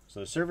 So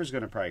the server's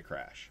going to probably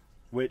crash,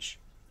 which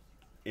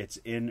it's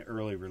in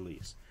early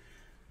release.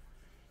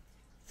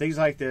 Things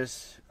like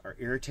this are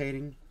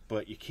irritating,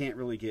 but you can't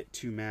really get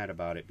too mad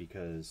about it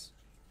because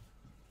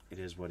it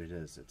is what it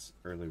is. It's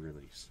early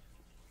release.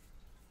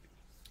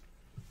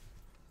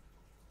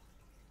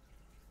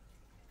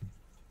 I'm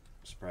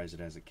surprised it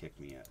hasn't kicked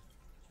me yet.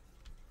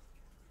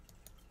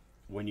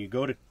 When you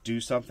go to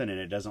do something and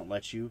it doesn't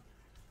let you,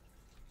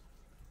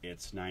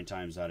 it's 9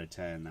 times out of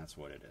 10, that's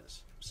what it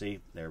is. See,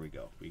 there we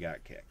go. We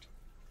got kicked.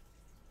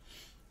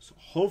 So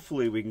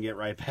hopefully we can get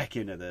right back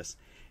into this.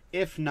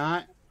 If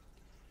not,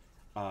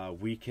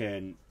 we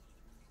can,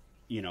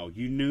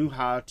 you knew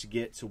how to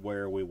get to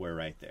where we were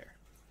right there.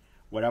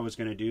 What I was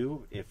going to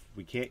do, if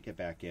we can't get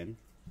back in,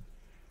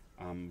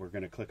 we're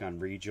going to click on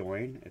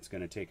rejoin. It's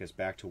going to take us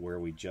back to where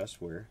we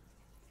just were.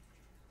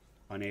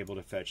 Unable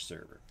to fetch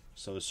server.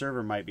 So the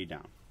server might be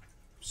down.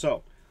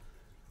 So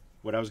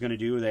what I was going to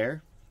do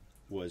there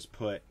was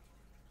put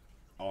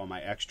all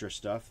my extra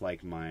stuff,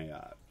 like my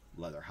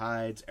leather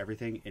hides,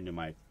 everything, into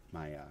my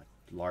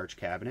large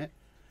cabinet.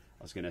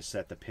 I was going to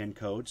set the pin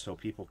code so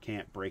people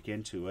can't break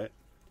into it.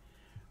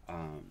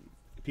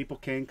 People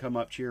can come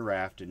up to your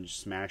raft and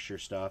smash your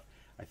stuff.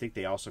 I think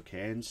they also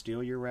can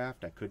steal your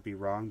raft. I could be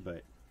wrong,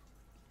 but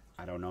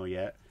I don't know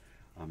yet.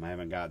 I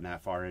haven't gotten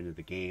that far into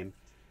the game.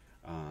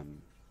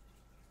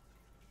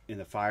 In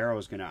the fire, I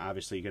was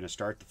obviously going to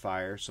start the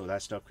fire so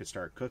that stuff could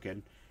start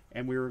cooking,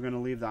 and we were going to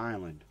leave the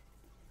island.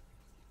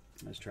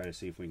 Let's try to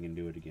see if we can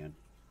do it again.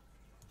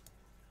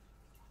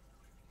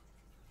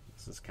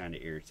 This is kind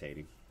of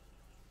irritating.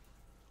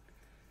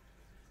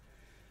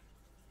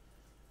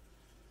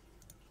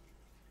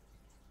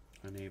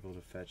 Unable to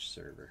fetch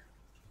server.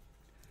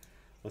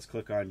 Let's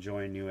click on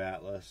join new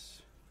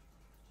atlas.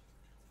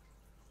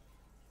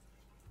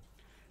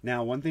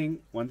 Now one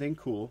thing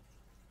cool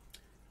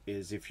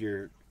is if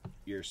your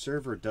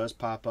server does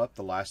pop up,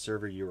 the last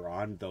server you were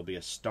on, there'll be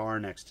a star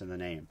next to the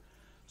name.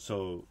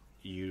 So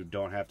you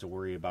don't have to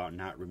worry about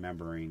not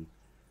remembering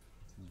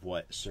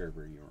what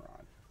server you were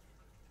on.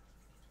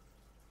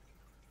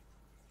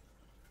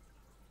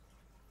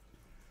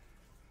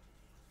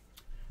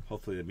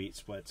 Hopefully the meat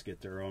sweats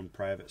get their own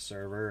private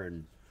server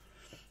and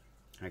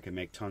I can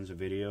make tons of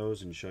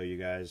videos and show you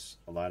guys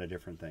a lot of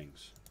different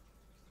things.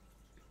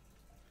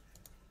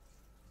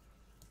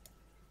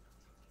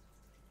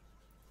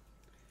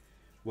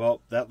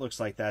 Well, that looks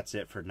like that's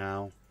it for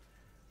now.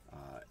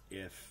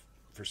 If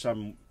for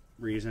some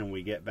reason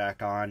we get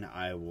back on,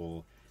 I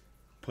will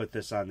put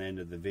this on the end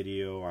of the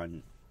video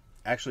on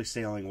actually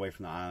sailing away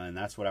from the island.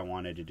 That's what I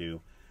wanted to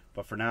do.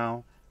 But for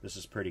now, this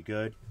is pretty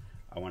good.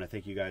 I want to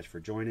thank you guys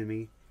for joining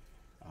me.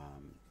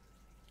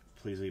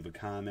 Please leave a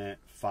comment,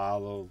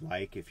 follow,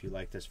 like if you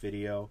like this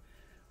video.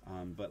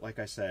 But like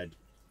I said,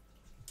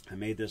 I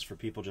made this for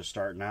people just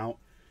starting out.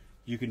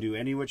 You can do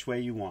any which way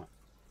you want.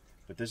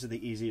 But this is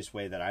the easiest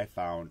way that I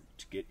found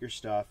to get your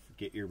stuff,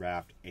 get your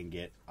raft, and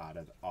get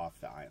off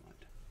the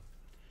island.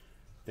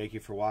 Thank you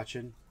for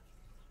watching.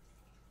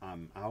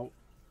 I'm out.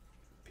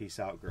 Peace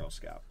out, Girl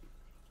Scout.